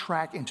fast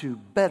track into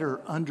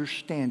better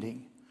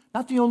understanding.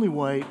 Not the only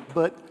way,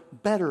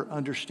 but better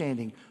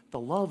understanding the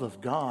love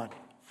of God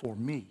for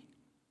me,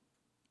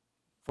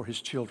 for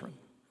his children.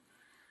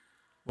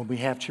 When we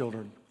have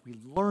children, we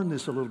learn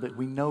this a little bit.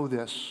 We know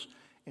this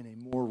in a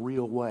more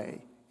real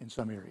way in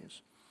some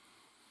areas.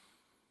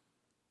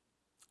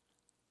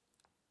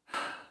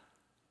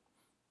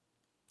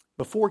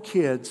 Before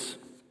kids,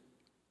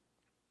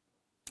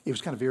 it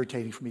was kind of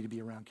irritating for me to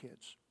be around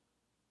kids.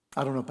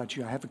 I don't know about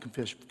you. I have a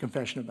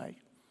confession to make.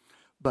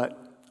 But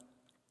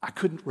I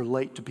couldn't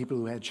relate to people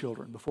who had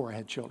children before I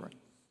had children.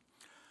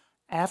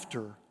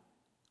 after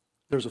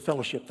there's a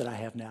fellowship that I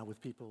have now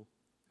with people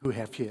who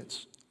have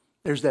kids.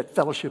 There's that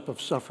fellowship of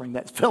suffering,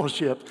 that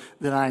fellowship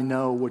that I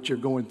know what you're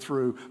going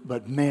through,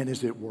 but man,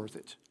 is it worth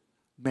it.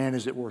 Man,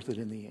 is it worth it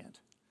in the end.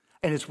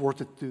 And it's worth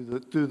it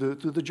through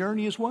the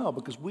journey as well,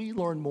 because we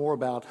learn more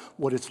about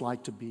what it's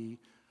like to be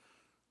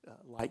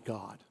like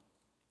God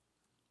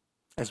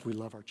as we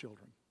love our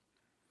children.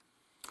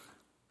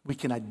 We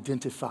can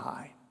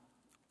identify.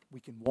 We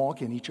can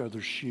walk in each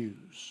other's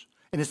shoes.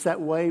 And it's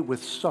that way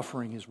with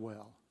suffering as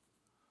well.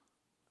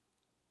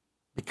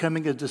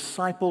 Becoming a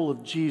disciple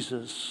of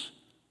Jesus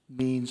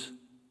means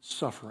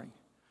suffering.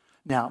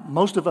 Now,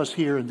 most of us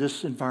here in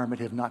this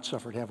environment have not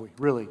suffered, have we?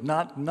 Really,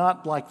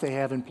 not like they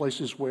have in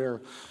places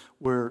where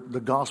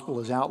the gospel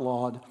is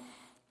outlawed.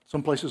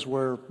 Some places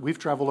where we've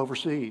traveled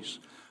overseas,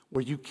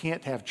 where you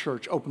can't have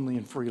church openly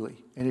and freely.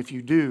 And if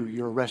you do,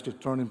 you're arrested,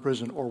 thrown in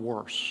prison, or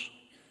worse.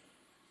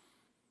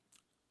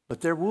 But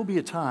there will be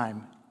a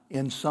time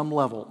on some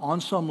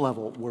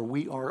level, where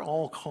we are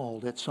all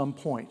called at some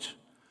point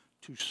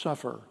to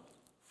suffer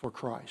for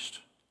Christ.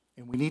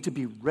 And we need to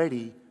be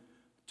ready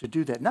to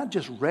do that. Not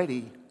just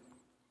ready,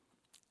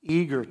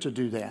 eager to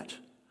do that.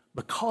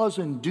 Because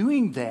in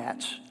doing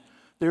that,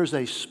 there's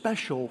a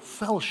special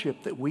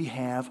fellowship that we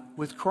have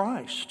with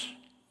Christ.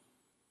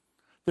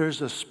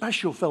 There's a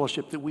special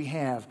fellowship that we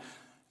have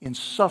in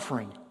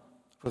suffering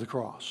for the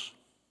cross.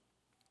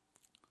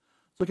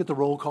 Look at the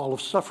roll call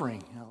of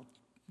suffering. I'll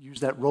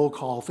use that roll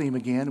call theme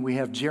again. We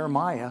have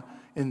Jeremiah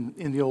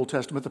in the Old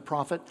Testament, the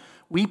prophet,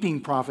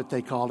 weeping prophet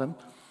they called him.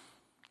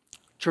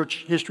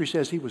 Church history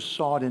says he was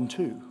sawed in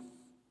two.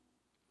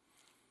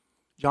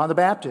 John the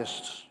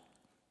Baptist,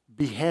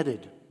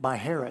 beheaded by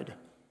Herod.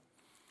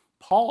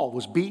 Paul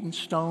was beaten,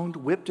 stoned,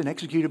 whipped, and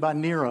executed by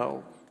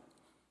Nero.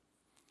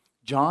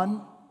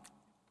 John,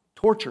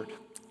 tortured,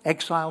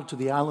 exiled to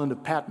the island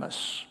of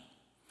Patmos.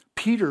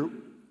 Peter,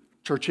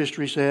 church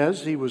history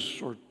says,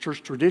 or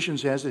church tradition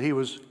says that he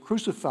was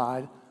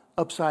crucified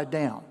upside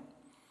down.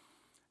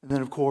 And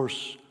then, of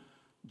course,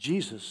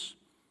 Jesus,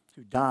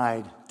 who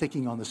died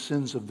taking on the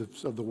sins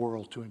of the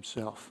world to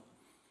himself.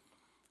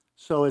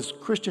 So as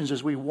Christians,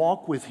 as we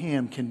walk with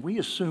him, can we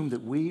assume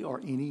that we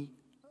are any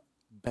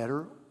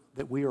better,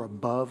 that we are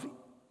above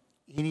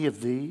any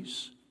of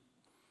these?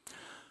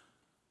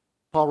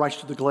 Paul writes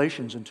to the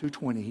Galatians in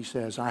 2:20, he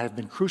says, I have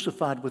been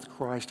crucified with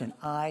Christ, and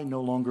I no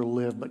longer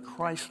live, but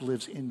Christ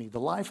lives in me. The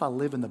life I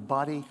live in the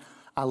body,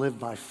 I live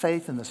by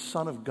faith in the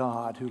Son of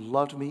God who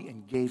loved me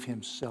and gave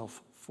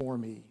himself for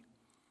me.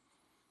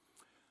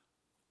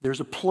 There's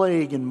a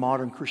plague in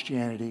modern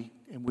Christianity,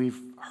 and we've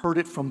heard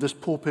it from this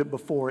pulpit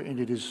before, and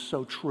it is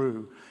so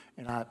true.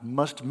 And I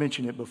must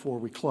mention it before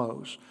we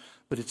close.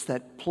 But it's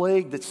that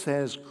plague that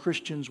says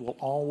Christians will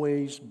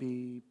always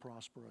be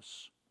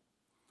prosperous,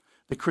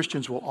 that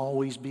Christians will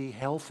always be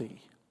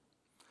healthy,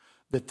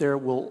 that there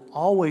will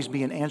always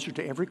be an answer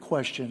to every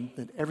question,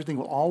 that everything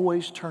will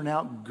always turn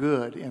out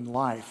good in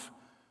life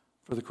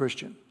for the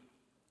Christian.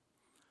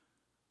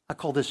 I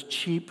call this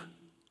cheap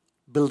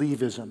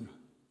believism,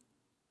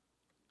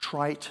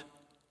 trite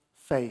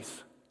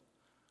faith.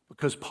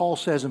 Because Paul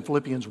says in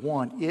Philippians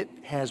 1, it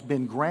has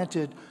been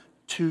granted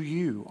to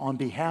you on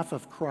behalf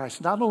of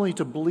Christ, not only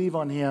to believe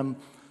on him,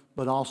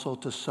 but also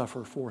to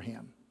suffer for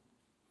him.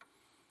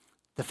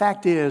 The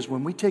fact is,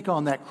 when we take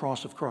on that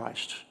cross of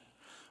Christ,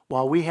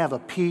 while we have a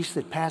peace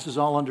that passes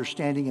all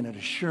understanding and an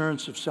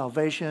assurance of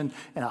salvation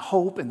and a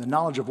hope and the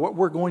knowledge of what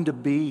we're going to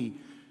be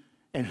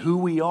and who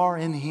we are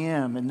in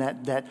him and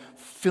that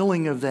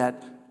filling of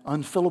that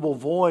unfillable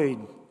void,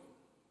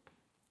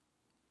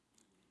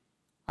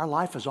 our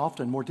life is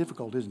often more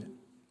difficult, isn't it?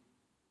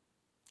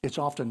 It's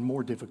often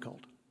more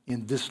difficult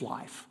in this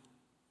life.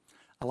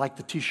 I like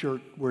the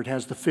t-shirt where it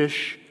has the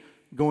fish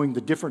going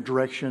the different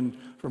direction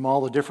from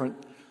all the different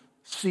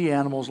sea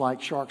animals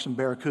like sharks and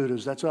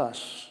barracudas. That's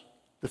us,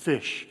 the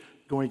fish,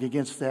 going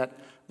against that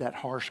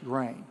harsh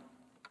grain.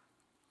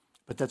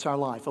 But that's our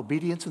life.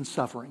 Obedience and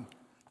suffering.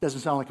 Doesn't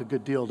sound like a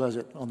good deal, does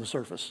it, on the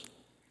surface?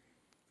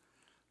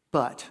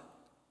 But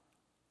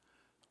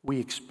we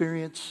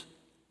experience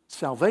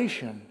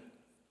salvation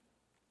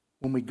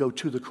when we go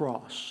to the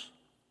cross.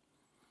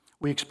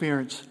 We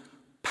experience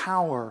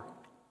power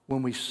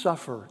when we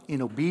suffer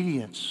in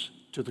obedience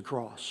to the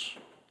cross.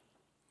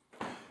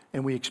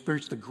 And we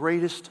experience the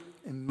greatest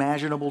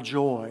imaginable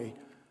joy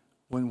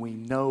when we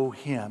know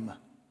him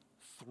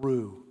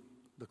through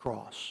the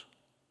cross.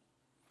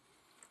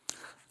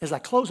 As I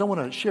close, I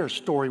want to share a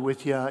story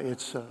with you.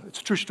 It's a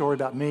true story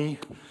about me.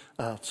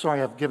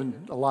 Sorry I've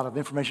given a lot of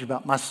information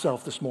about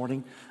myself this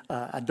morning.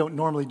 I don't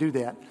normally do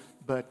that.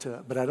 But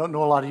I don't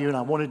know a lot of you, and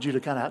I wanted you to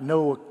kind of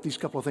know these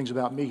couple of things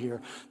about me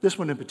here. This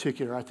one in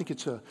particular, I think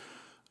it's a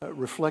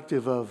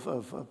reflective of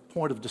a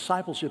point of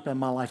discipleship in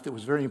my life that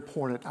was very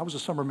important. I was a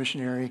summer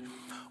missionary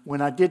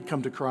when I did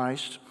come to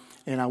Christ,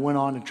 and I went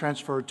on and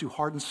transferred to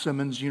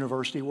Hardin-Simmons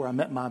University, where I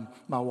met my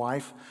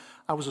wife.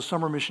 I was a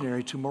summer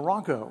missionary to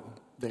Morocco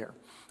there,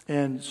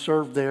 and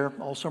served there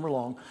all summer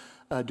long,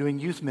 doing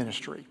youth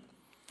ministry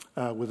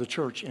with a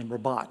church in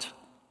Rabat.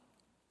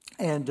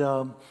 And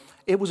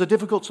it was a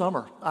difficult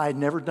summer. I had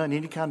never done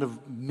any kind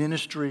of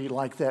ministry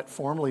like that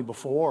formally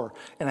before,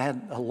 and I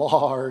had a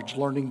large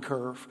learning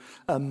curve,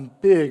 a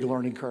big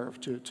learning curve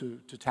to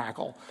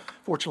tackle.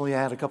 Fortunately,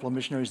 I had a couple of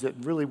missionaries that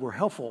really were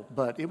helpful,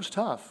 but it was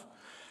tough.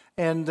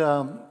 And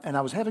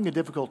I was having a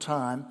difficult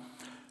time,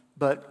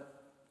 but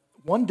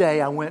one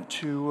day I went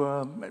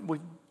to, we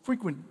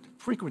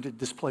frequented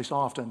this place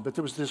often, but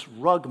there was this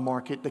rug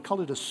market. They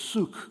called it a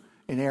souk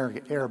in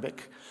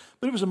Arabic.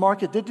 But it was a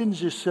market that didn't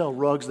just sell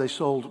rugs, they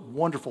sold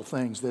wonderful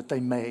things that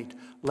they made.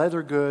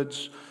 Leather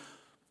goods,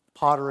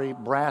 pottery,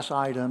 brass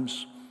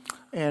items.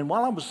 And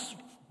while I was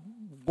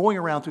going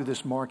around through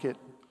this market,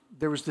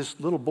 there was this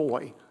little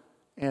boy.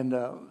 And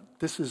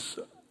this is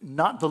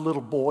not the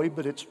little boy,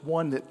 but it's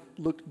one that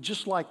looked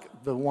just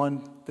like the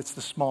one that's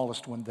the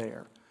smallest one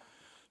there.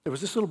 There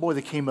was this little boy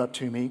that came up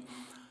to me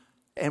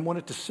and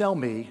wanted to sell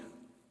me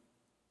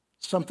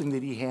something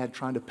that he had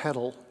trying to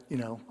peddle. You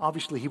know,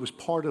 obviously he was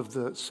part of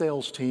the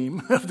sales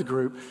team of the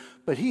group,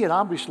 but he had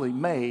obviously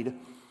made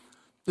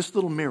this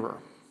little mirror.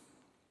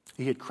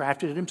 He had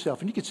crafted it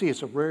himself, and you can see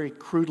it's a very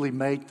crudely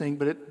made thing,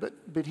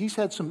 but he's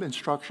had some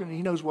instruction, and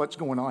he knows what's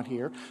going on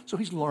here, so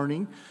he's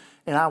learning,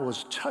 and I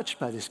was touched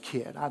by this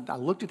kid. I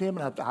looked at him,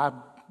 and I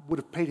would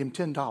have paid him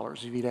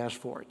 $10 if he'd asked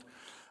for it.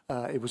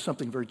 It was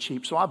something very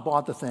cheap, so I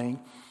bought the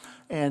thing.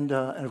 And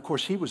of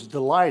course, he was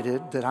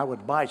delighted that I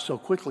would buy it so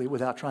quickly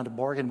without trying to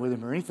bargain with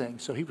him or anything.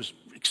 So he was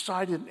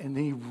excited, and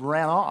then he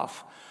ran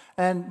off.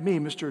 And me,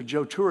 Mr.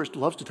 Joe Tourist,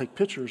 loves to take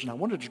pictures, and I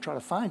wanted to try to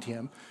find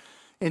him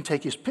and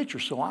take his picture.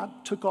 So I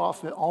took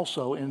off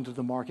also into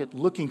the market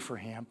looking for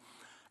him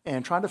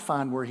and trying to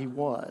find where he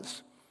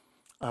was.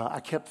 I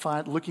kept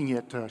looking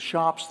at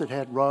shops that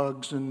had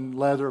rugs and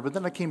leather, but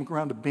then I came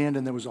around a bend,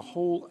 and there was a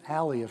whole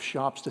alley of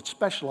shops that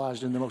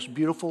specialized in the most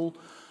beautiful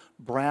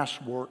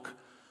brass work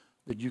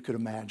that you could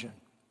imagine.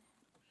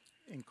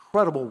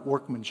 Incredible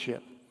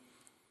workmanship.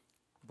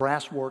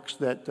 Brass works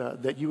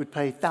that you would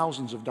pay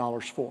thousands of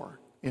dollars for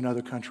in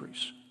other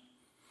countries.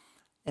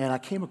 And I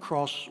came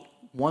across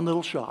one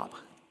little shop,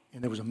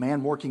 and there was a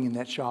man working in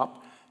that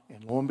shop,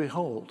 and lo and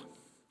behold,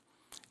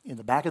 in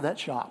the back of that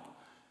shop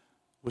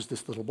was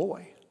this little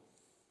boy.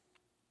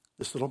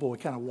 This little boy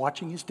kind of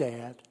watching his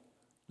dad,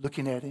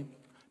 looking at him,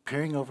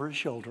 peering over his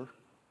shoulder,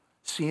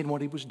 seeing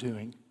what he was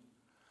doing,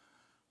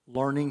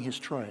 learning his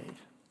trade.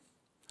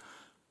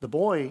 The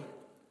boy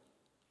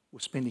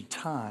was spending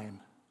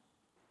time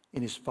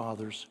in his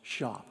father's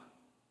shop.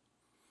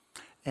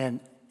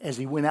 And as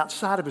he went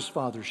outside of his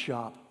father's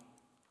shop,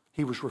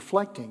 he was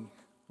reflecting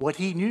what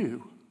he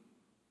knew,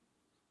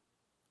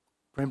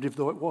 primitive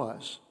though it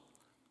was,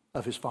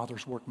 of his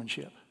father's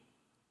workmanship.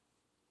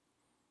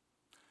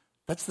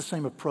 That's the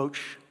same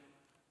approach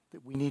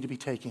that we need to be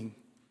taking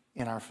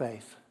in our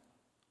faith.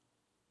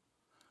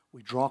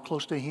 We draw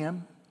close to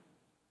him,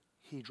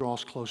 he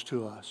draws close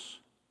to us.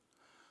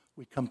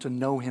 We come to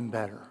know him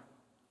better.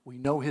 We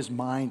know his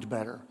mind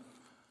better.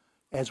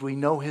 As we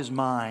know his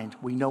mind,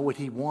 we know what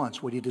he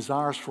wants, what he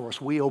desires for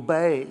us. We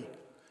obey.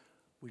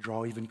 We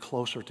draw even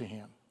closer to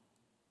him.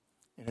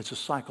 And it's a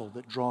cycle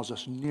that draws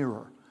us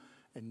nearer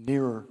and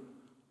nearer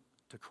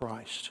to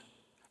Christ.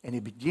 And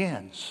it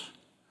begins,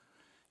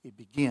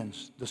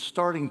 the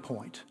starting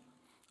point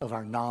of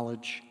our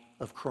knowledge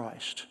of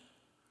Christ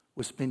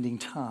with spending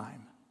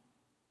time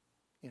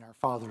in our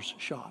Father's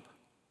shop.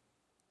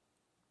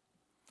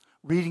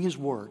 Reading his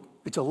word.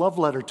 It's a love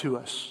letter to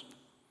us.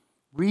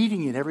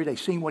 Reading it every day,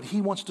 seeing what he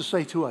wants to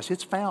say to us.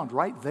 It's found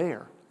right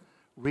there.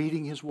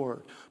 Reading his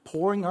word.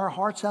 Pouring our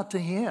hearts out to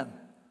him.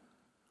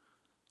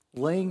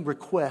 Laying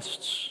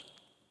requests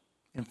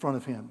in front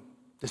of him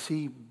to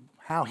see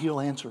how he'll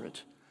answer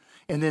it.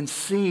 And then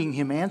seeing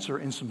him answer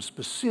in some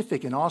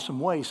specific and awesome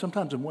ways,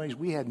 sometimes in ways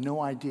we had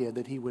no idea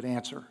that he would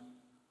answer.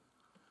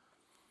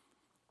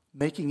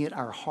 Making it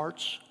our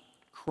heart's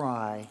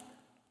cry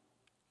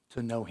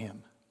to know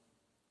him.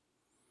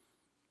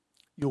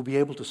 You'll be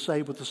able to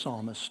say with the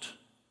psalmist,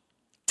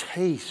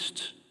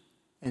 taste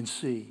and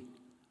see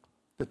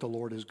that the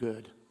Lord is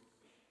good.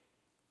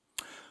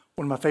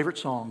 One of my favorite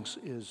songs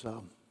is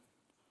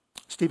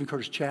Stephen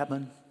Curtis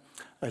Chapman.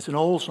 It's an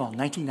old song,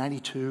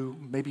 1992.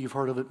 Maybe you've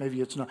heard of it, maybe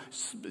it's not.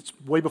 It's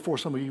way before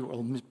some of you,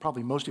 or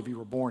probably most of you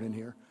were born in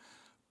here.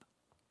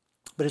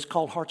 But it's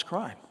called Heart's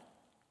Cry.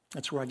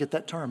 That's where I get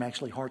that term,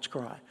 actually, Heart's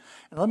Cry.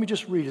 And let me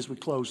just read as we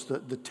close the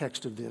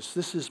text of this.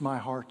 This is my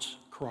heart's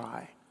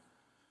cry.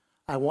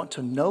 I want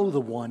to know the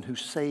one who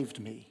saved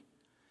me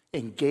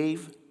and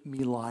gave me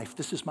life.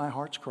 This is my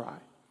heart's cry.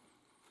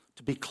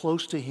 To be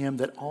close to him,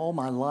 that all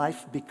my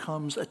life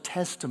becomes a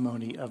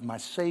testimony of my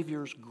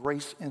Savior's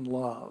grace and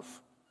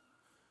love.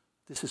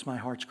 This is my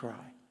heart's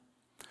cry.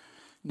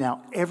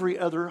 Now, every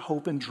other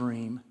hope and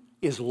dream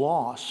is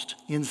lost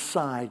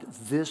inside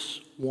this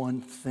one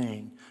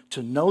thing.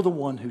 To know the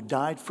one who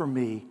died for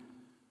me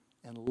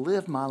and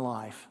live my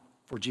life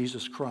for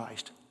Jesus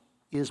Christ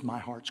is my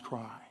heart's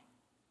cry.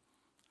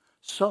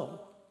 So,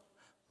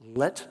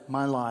 let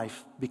my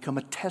life become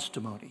a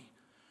testimony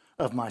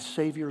of my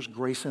Savior's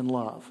grace and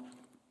love.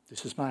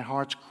 This is my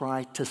heart's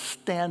cry, to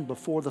stand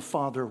before the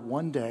Father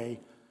one day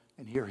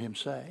and hear him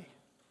say,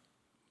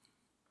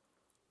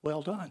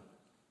 well done.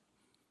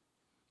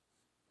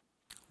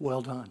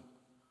 Well done.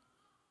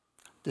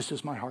 This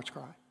is my heart's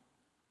cry.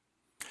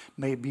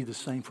 May it be the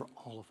same for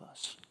all of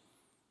us.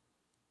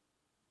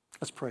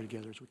 Let's pray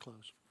together as we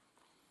close.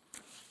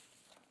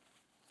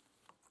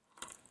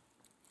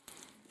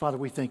 Father,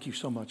 we thank you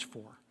so much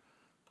for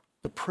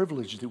the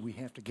privilege that we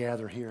have to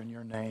gather here in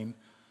your name.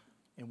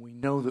 And we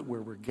know that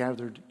where we're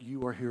gathered,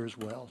 you are here as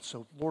well.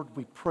 So, Lord,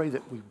 we pray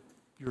that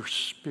your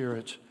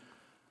Spirit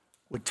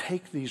would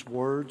take these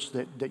words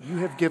that you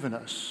have given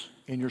us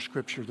in your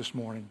scripture this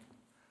morning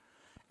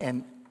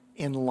and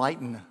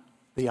enlighten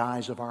the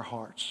eyes of our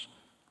hearts.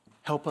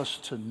 Help us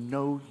to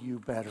know you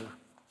better,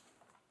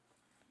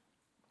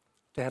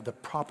 to have the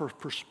proper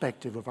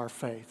perspective of our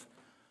faith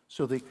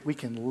so that we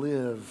can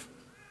live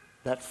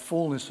that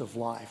fullness of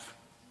life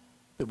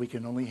that we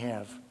can only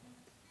have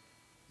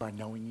by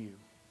knowing you.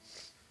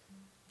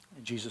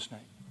 In Jesus' name,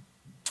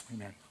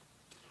 amen.